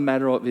are not a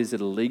matter of is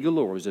it illegal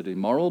or is it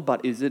immoral,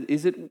 but is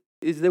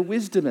there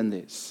wisdom in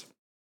this?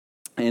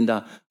 And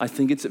I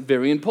think it's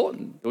very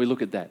important that we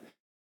look at that.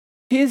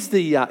 Here's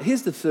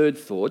the third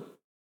thought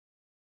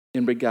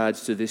in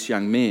regards to this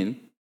young man.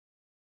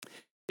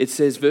 It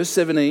says, verse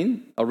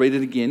 17, I'll read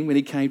it again. When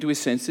he came to his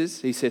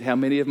senses, he said, how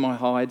many of my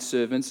hired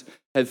servants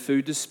have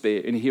food to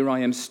spare, and here I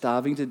am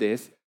starving to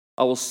death?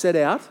 I will set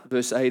out,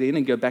 verse 18,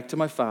 and go back to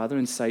my father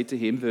and say to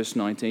him, verse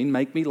 19,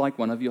 make me like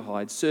one of your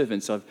hired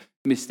servants. I've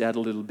missed out a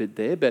little bit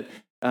there, but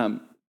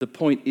the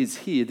point is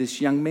here, this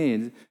young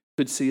man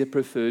could see a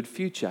preferred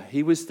future.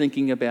 He was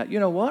thinking about, you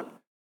know what?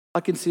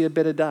 I can see a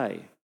better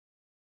day.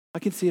 I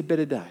can see a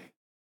better day.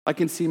 I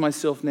can see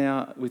myself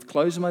now with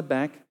clothes on my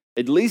back,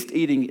 at least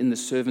eating in the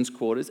servants'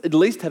 quarters, at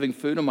least having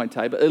food on my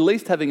table, at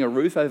least having a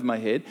roof over my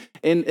head,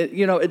 and,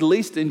 at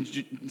least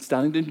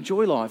starting to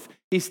enjoy life.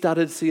 He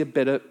started to see a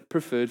better,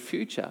 preferred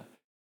future.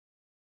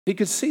 He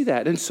could see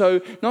that. And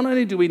so not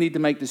only do we need to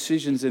make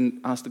decisions and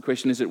ask the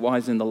question, is it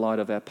wise in the light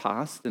of our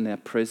past and our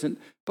present,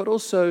 but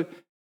also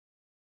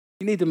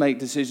you need to make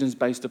decisions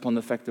based upon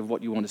the fact of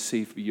what you want to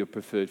see for your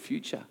preferred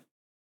future.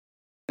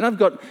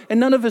 And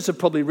none of us have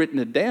probably written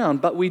it down,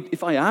 but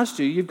if I asked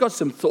you, you've got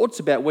some thoughts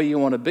about where you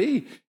want to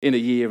be in a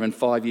year and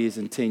 5 years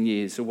and 10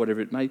 years or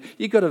whatever it may be.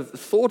 You've got to have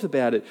thought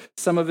about it.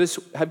 Some of us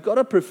have got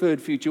a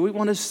preferred future. We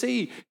want to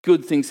see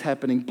good things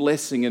happening,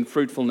 blessing and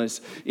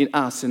fruitfulness in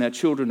us and our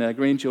children, our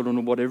grandchildren,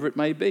 or whatever it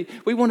may be.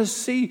 We want to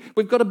see,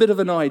 we've got a bit of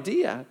an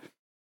idea,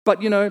 but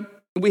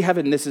we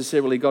haven't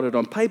necessarily got it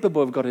on paper,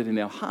 but we've got it in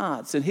our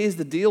hearts. And here's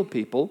the deal,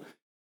 people.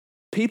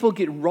 People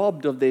get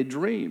robbed of their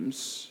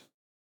dreams.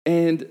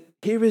 And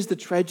here is the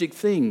tragic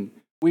thing.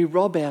 We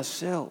rob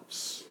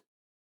ourselves.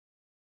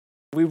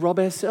 We rob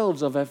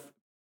ourselves of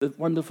the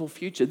wonderful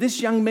future.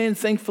 This young man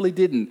thankfully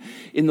didn't.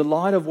 In the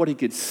light of what he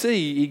could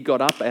see, he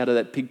got up out of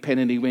that pig pen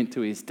and he went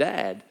to his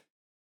dad.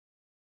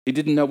 He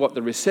didn't know what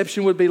the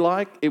reception would be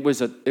like. It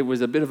was a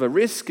bit of a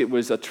risk. It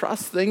was a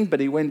trust thing,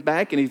 but he went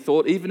back and he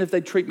thought, even if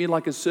they treat me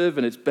like a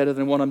servant, it's better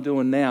than what I'm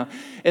doing now.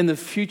 And the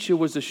future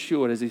was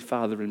assured as his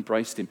father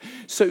embraced him.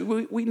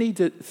 So we need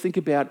to think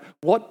about,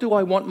 what do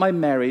I want my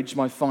marriage,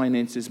 my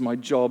finances, my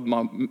job,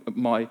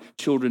 my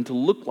children to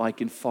look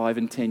like in 5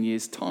 and 10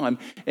 years' time?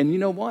 And you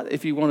know what?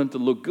 If you want them to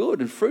look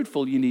good and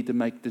fruitful, you need to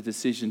make the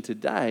decision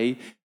today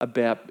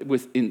about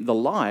within the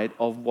light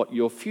of what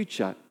your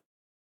future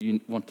you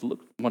want to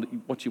look,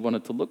 what you want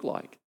it to look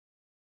like.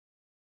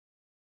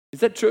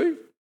 Is that true?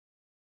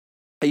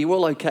 Are you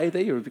all okay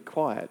there? You're a bit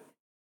quiet.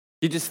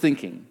 You're just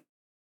thinking.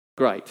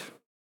 Great.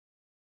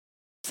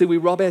 See, we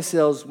rob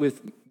ourselves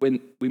when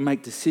we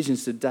make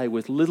decisions today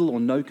with little or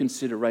no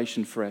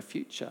consideration for our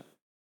future.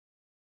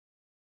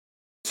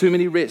 Too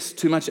many risks,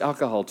 too much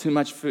alcohol, too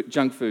much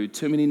junk food,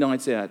 too many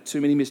nights out,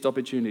 too many missed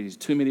opportunities,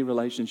 too many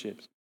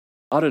relationships.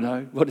 I don't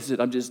know. What is it?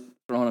 I'm just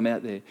throwing them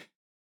out there.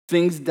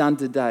 Things done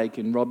today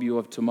can rob you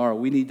of tomorrow.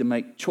 We need to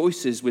make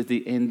choices with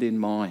the end in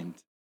mind.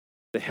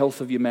 The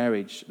health of your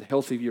marriage, the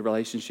health of your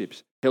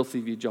relationships, health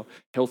of your job,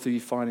 health of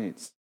your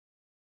finance,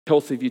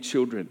 health of your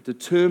children.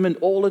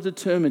 All are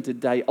determined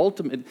today,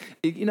 ultimately,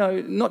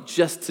 not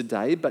just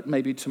today, but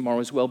maybe tomorrow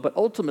as well, but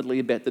ultimately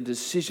about the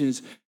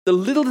decisions. The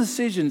little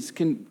decisions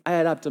can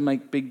add up to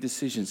make big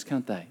decisions,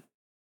 can't they?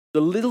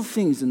 The little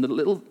things and the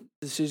little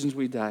decisions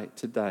we make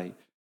today.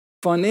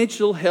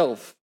 Financial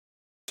health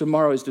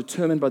tomorrow is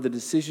determined by the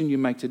decision you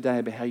make today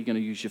about how you're going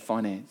to use your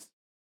finance.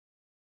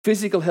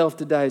 Physical health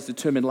today is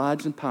determined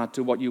large in part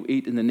to what you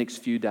eat in the next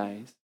few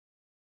days.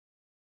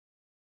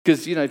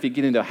 Because, if you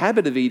get into a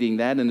habit of eating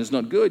that and it's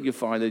not good, you'll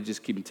find that it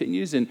just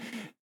continues. And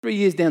 3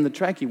 years down the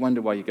track, you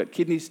wonder why you've got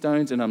kidney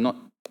stones. And I'm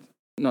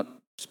not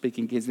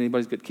speaking against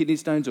anybody's got kidney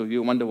stones, or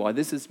you wonder why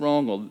this is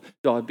wrong, or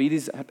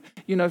diabetes.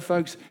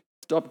 Folks,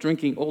 stop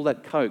drinking all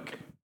that Coke.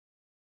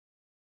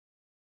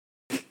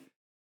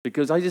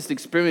 Because I just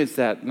experienced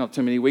that not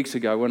too many weeks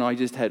ago when I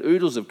just had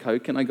oodles of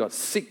Coke and I got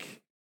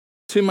sick.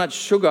 Too much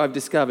sugar, I've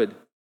discovered.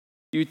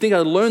 You'd think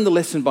I'd learned the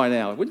lesson by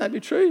now. Wouldn't that be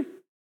true?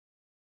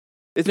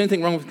 Is there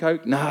anything wrong with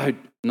Coke? No,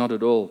 not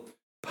at all.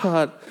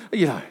 But,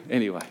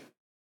 anyway.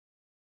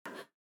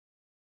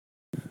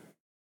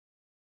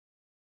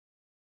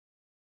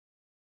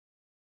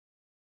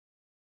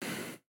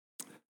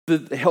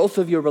 The health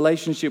of your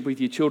relationship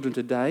with your children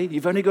today,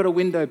 you've only got a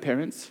window,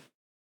 parents,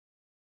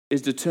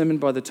 is determined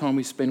by the time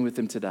we spend with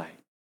them today.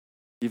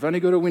 You've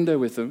only got a window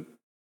with them,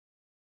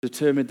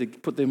 determined to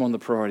put them on the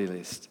priority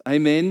list.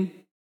 Amen?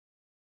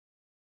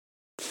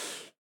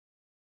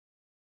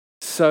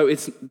 So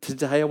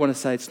today I want to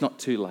say it's not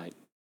too late.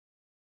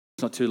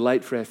 It's not too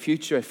late for our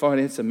future, our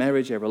finance, our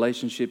marriage, our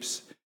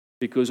relationships,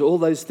 because all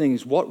those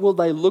things, what will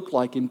they look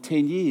like in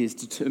 10 years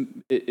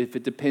if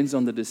it depends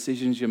on the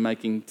decisions you're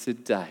making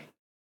today?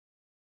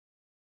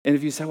 And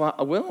if you say,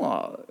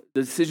 the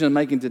decision I'm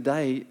making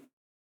today,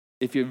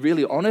 if you're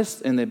really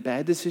honest and they're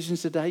bad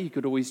decisions today, you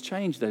could always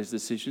change those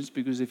decisions,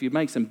 because if you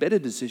make some better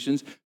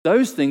decisions,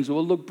 those things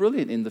will look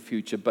brilliant in the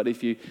future. But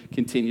if you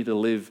continue to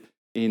live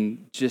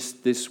in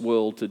just this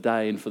world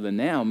today and for the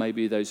now,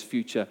 maybe those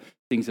future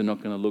things are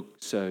not going to look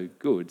so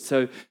good.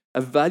 So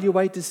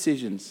evaluate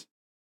decisions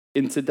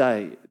in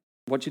today,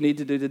 what you need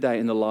to do today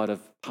in the light of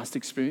past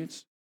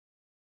experience,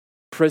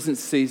 present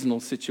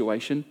seasonal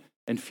situation,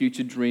 and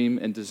future dream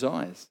and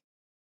desires.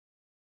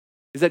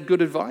 Is that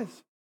good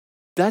advice?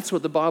 That's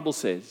what the Bible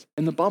says.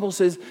 And the Bible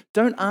says,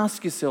 don't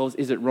ask yourselves,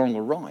 is it wrong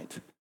or right?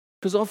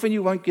 Because often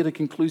you won't get a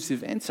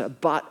conclusive answer.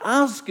 But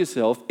ask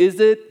yourself, just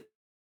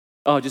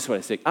wait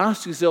a sec.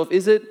 Ask yourself,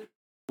 is it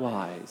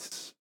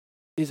wise?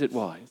 Is it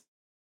wise?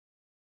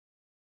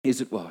 Is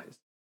it wise?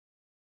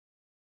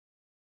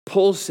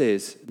 Paul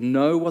says,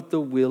 know what the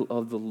will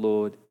of the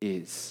Lord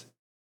is.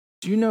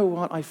 Do you know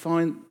what I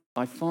find?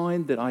 I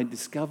find that I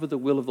discover the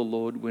will of the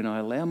Lord when I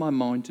allow my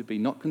mind to be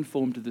not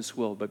conformed to this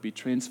world, but be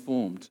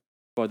transformed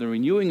by the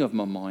renewing of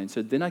my mind,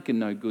 so then I can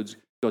know God's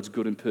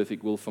good and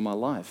perfect will for my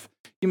life.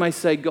 You may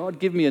say, God,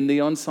 give me a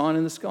neon sign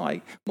in the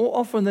sky. More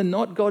often than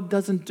not, God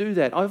doesn't do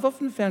that. I've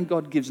often found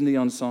God gives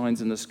neon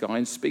signs in the sky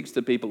and speaks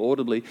to people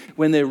audibly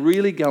when they're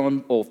really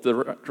going off the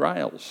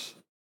rails.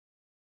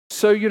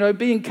 So,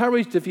 be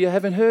encouraged if you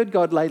haven't heard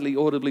God lately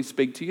audibly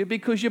speak to you,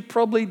 because you're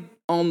probably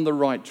on the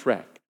right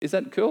track. Is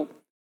that cool?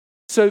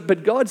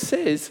 But God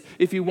says,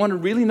 if you want to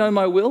really know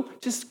my will,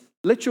 just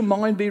let your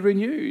mind be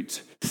renewed.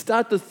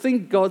 Start to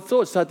think God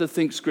thoughts. Start to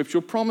think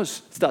scriptural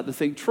promise. Start to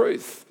think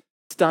truth.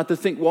 Start to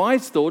think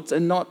wise thoughts,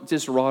 and not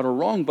just right or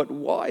wrong, but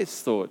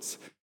wise thoughts.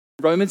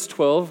 Romans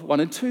 12, 1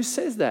 and 2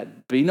 says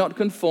that. Be not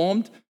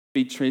conformed,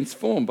 be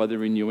transformed by the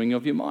renewing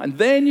of your mind.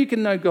 Then you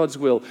can know God's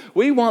will.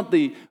 We want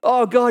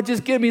oh God,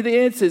 just give me the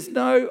answers.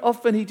 No,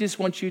 often he just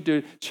wants you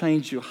to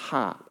change your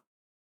heart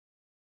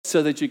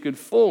so that you can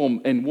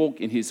form and walk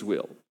in his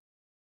will.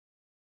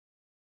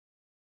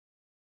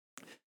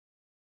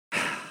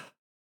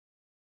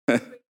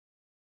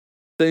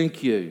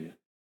 Thank you.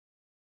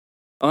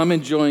 I'm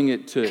enjoying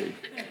it too.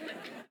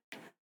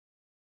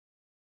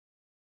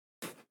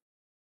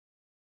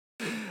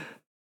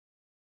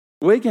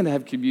 We're going to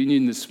have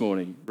communion this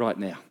morning, right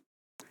now.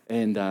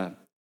 And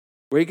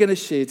we're going to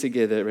share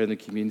together around the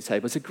communion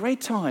table. It's a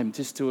great time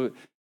just to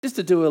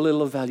do a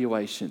little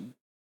evaluation.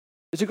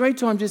 It's a great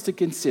time just to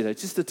consider.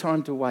 It's just a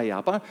time to weigh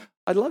up.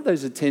 I'd love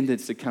those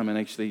attendants to come and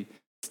actually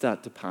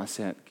start to pass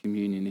out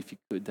communion. If you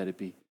could, that'd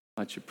be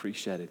much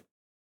appreciated.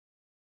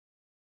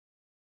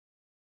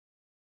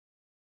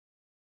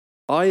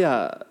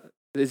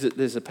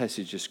 There's a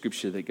passage of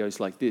scripture that goes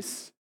like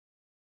this.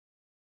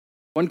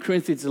 1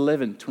 Corinthians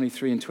 11,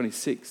 23 and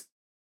 26.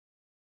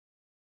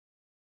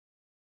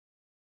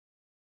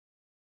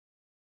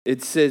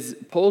 It says,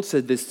 Paul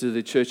said this to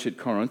the church at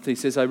Corinth. He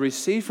says, I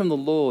received from the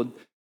Lord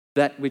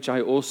that which I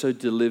also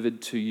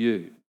delivered to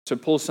you. So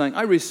Paul's saying,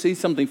 I received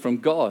something from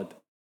God,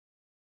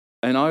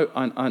 and I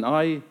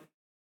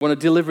want to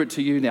deliver it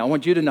to you now. I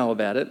want you to know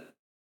about it.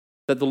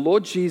 That the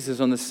Lord Jesus,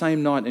 on the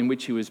same night in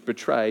which he was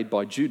betrayed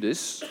by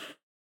Judas,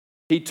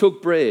 he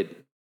took bread.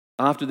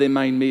 After their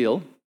main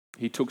meal,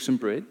 he took some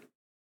bread.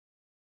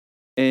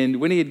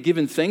 And when he had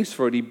given thanks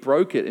for it, he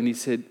broke it and he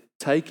said,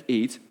 take,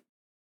 eat.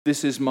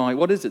 This is my,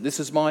 what is it? This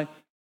is my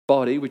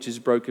body, which is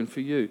broken for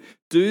you.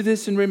 Do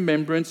this in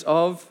remembrance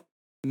of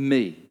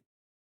me.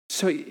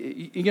 So,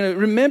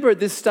 remember at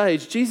this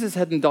stage, Jesus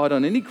hadn't died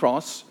on any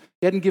cross.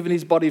 He hadn't given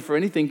his body for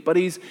anything, but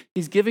he's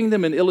giving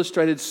them an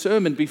illustrated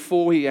sermon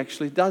before he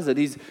actually does it.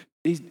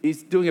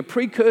 He's doing a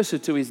precursor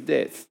to his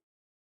death.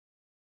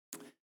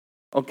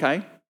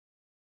 Okay?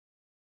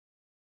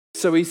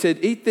 So he said,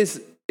 eat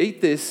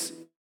this,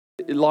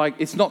 like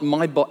it's not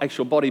my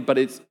actual body, but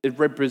it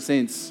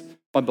represents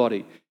my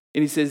body.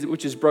 And he says,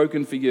 which is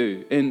broken for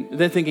you. And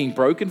they're thinking,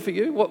 broken for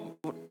you? What?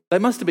 They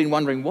must have been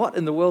wondering, what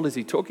in the world is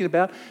he talking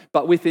about?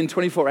 But within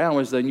 24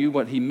 hours, they knew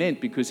what he meant,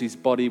 because his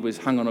body was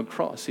hung on a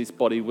cross. His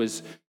body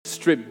was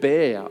stripped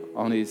bare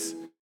on his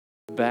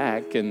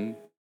back, and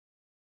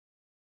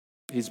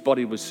his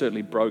body was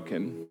certainly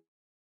broken.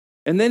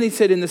 And then he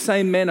said, in the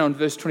same manner, on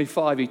verse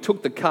 25, he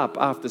took the cup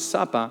after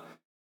supper,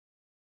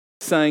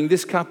 saying,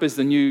 this cup is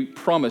the new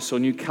promise or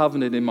new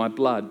covenant in my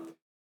blood.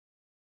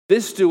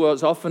 This do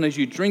as often as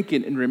you drink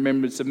it in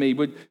remembrance of me.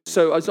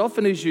 So as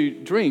often as you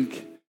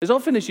drink, as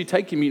often as you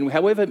take communion,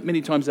 however many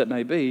times that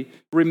may be,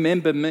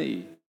 remember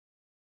me.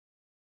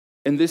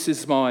 And this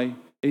is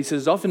he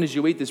says, as often as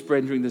you eat this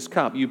bread and drink this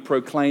cup, you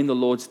proclaim the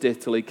Lord's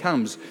death till he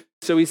comes.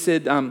 So he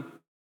said,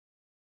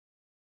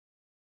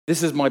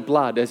 this is my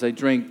blood as I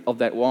drink of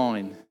that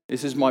wine.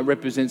 This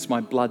represents my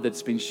blood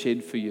that's been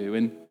shed for you.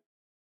 And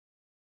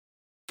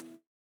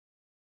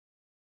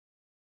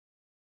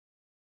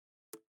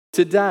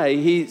today,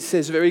 he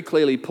says very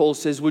clearly, Paul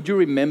says, would you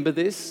remember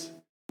this?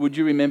 Would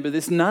you remember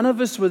this? None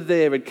of us were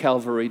there at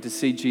Calvary to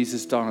see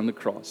Jesus die on the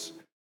cross.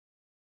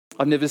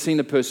 I've never seen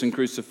a person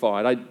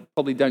crucified. I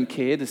probably don't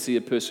care to see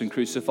a person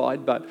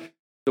crucified, but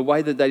the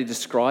way that they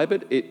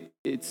describe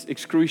it's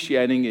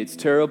excruciating, it's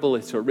terrible,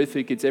 it's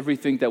horrific, it's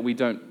everything that we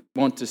don't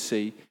want to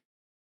see.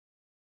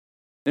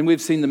 And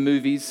we've seen the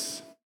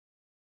movies.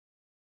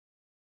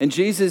 And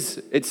Jesus,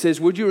 it says,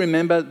 would you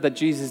remember that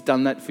Jesus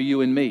done that for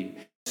you and me?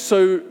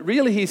 So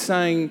really he's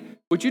saying,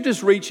 would you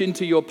just reach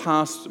into your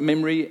past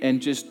memory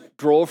and just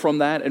draw from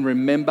that and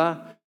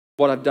remember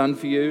what I've done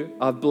for you?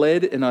 I've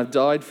bled and I've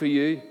died for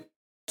you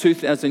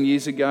 2,000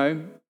 years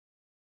ago.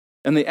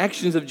 And the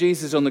actions of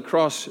Jesus on the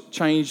cross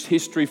changed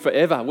history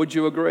forever. Would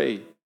you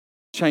agree?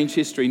 Changed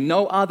history.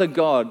 No other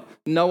God,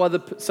 no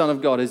other Son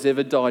of God has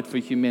ever died for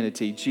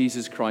humanity.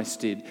 Jesus Christ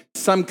did.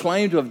 Some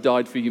claim to have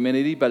died for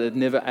humanity, but it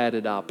never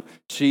added up.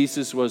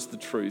 Jesus was the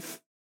truth.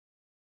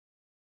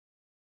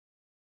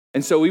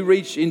 And so we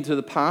reach into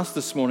the past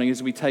this morning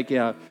as we take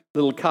our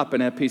little cup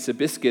and our piece of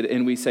biscuit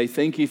and we say,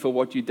 thank you for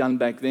what you've done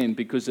back then,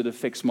 because it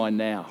affects my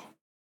now.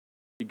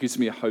 It gives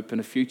me a hope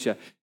and a future.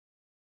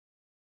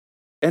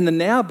 And the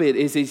now bit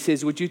is he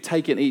says, would you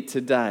take and eat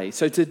today?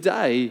 So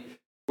today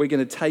we're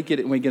going to take it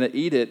and we're going to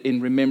eat it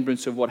in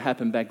remembrance of what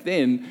happened back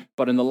then,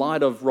 but in the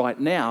light of right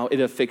now,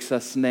 it affects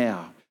us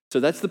now. So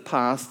that's the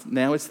past,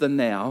 now it's the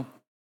now.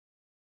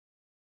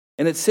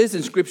 And it says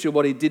in Scripture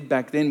what he did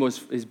back then was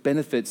his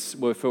benefits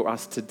were for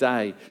us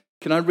today.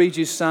 Can I read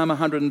you Psalm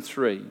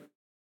 103?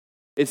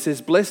 It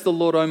says, bless the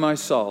Lord, O my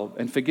soul,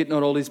 and forget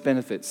not all his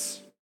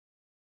benefits.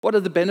 What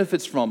are the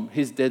benefits from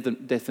his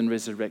death and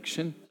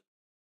resurrection?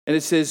 And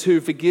it says,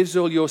 who forgives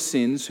all your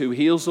sins, who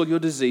heals all your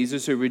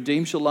diseases, who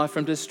redeems your life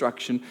from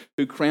destruction,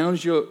 who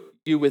crowns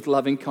you with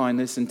loving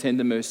kindness and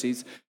tender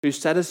mercies, who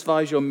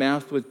satisfies your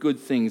mouth with good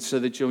things so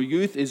that your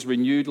youth is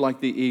renewed like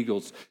the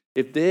eagles.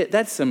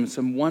 That's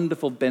some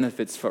wonderful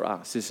benefits for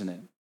us, isn't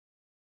it?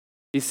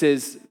 He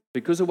says,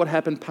 because of what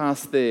happened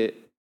past there,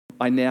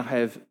 I now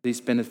have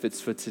these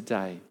benefits for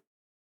today.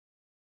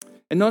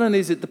 And not only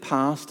is it the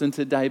past and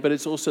today, but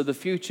it's also the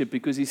future,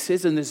 because he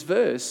says in this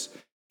verse,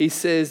 he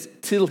says,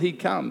 till he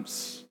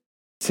comes,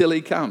 till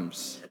he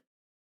comes.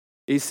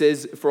 He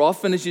says, for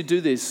often as you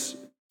do this,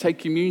 take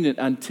communion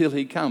until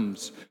he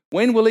comes.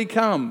 When will he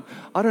come?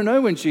 I don't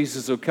know when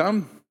Jesus will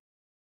come.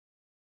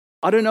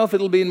 I don't know if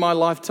it'll be in my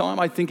lifetime.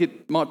 I think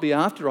it might be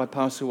after I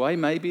pass away.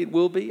 Maybe it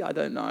will be. I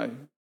don't know.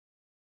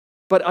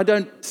 But I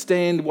don't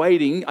stand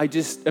waiting. I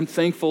just am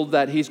thankful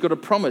that he's got a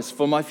promise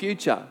for my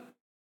future.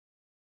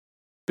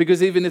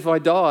 Because even if I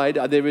died,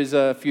 there is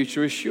a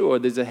future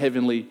assured. There's a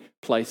heavenly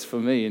place for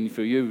me and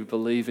for you who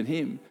believe in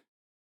him.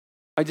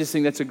 I just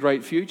think that's a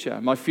great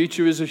future. My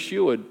future is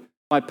assured.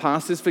 My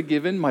past is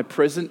forgiven, my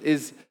present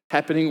is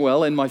happening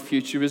well, and my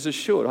future is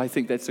assured. I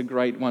think that's a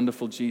great,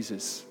 wonderful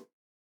Jesus.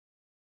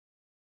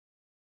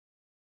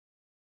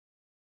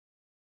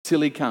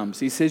 Till he comes.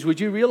 He says, would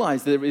you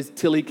realize there is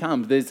till he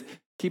comes?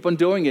 Keep on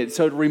doing it.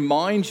 So it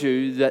reminds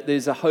you that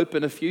there's a hope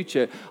and a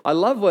future. I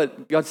love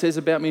what God says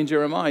about me in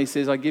Jeremiah. He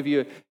says, I give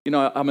you,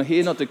 I'm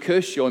here not to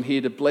curse you, I'm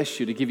here to bless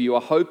you, to give you a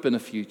hope and a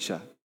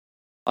future.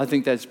 I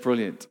think that's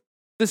brilliant.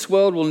 This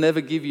world will never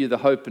give you the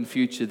hope and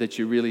future that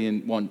you really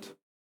want.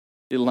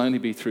 It'll only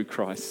be through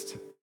Christ,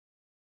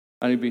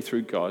 only be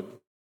through God.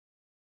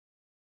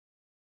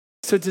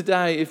 So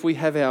today, if we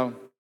have our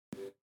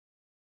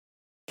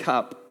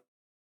cup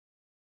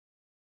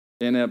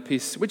and our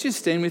peace, would you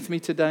stand with me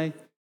today?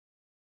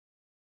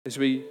 As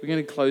we're going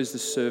to close the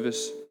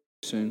service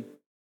soon.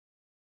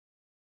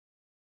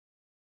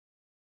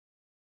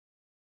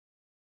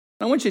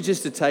 I want you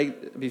just to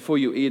take, before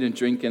you eat and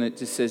drink, and it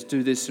just says,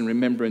 do this in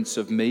remembrance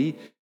of me.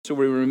 So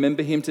we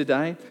remember him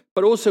today.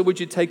 But also, would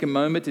you take a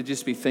moment to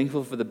just be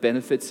thankful for the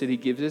benefits that he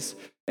gives us?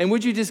 And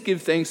would you just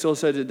give thanks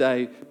also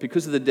today,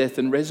 because of the death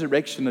and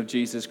resurrection of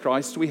Jesus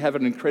Christ, we have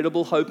an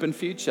incredible hope and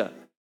future.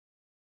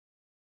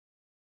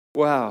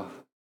 Wow.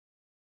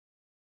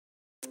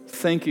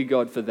 Thank you,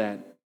 God, for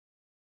that.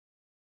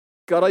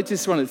 God, I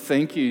just want to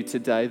thank you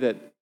today that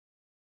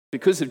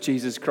because of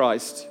Jesus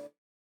Christ,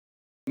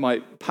 my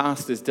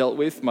past is dealt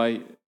with, my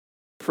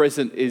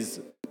present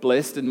is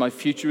blessed, and my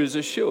future is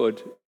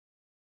assured.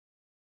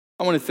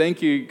 I want to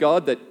thank you,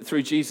 God, that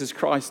through Jesus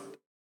Christ,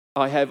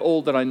 I have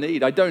all that I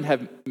need. I don't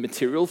have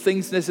material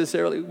things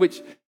necessarily,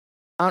 which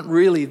aren't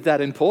really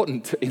that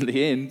important in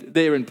the end.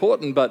 They're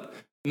important, but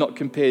not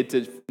compared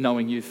to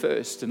knowing you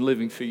first and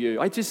living for you.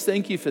 I just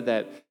thank you for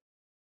that.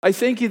 I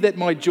thank you that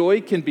my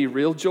joy can be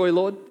real joy,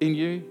 Lord, in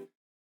you.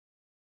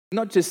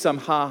 Not just some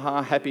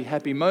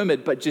happy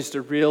moment, but just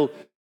a real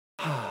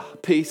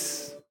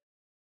peace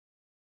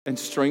and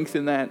strength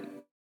in that.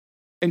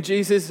 And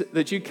Jesus,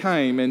 that you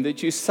came and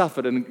that you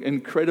suffered an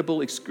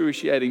incredible,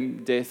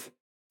 excruciating death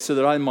so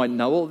that I might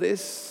know all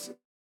this.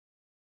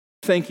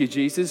 Thank you,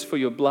 Jesus, for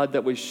your blood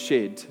that was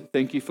shed.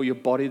 Thank you for your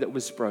body that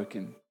was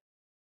broken.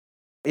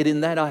 And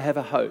in that I have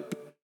a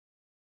hope.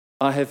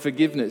 I have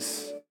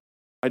forgiveness.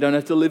 I don't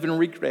have to live in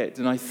regret,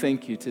 and I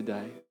thank you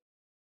today.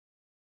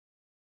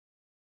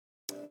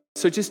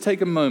 So just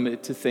take a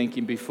moment to thank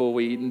him before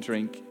we eat and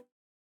drink.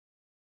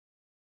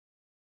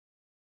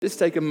 Just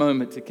take a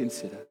moment to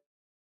consider.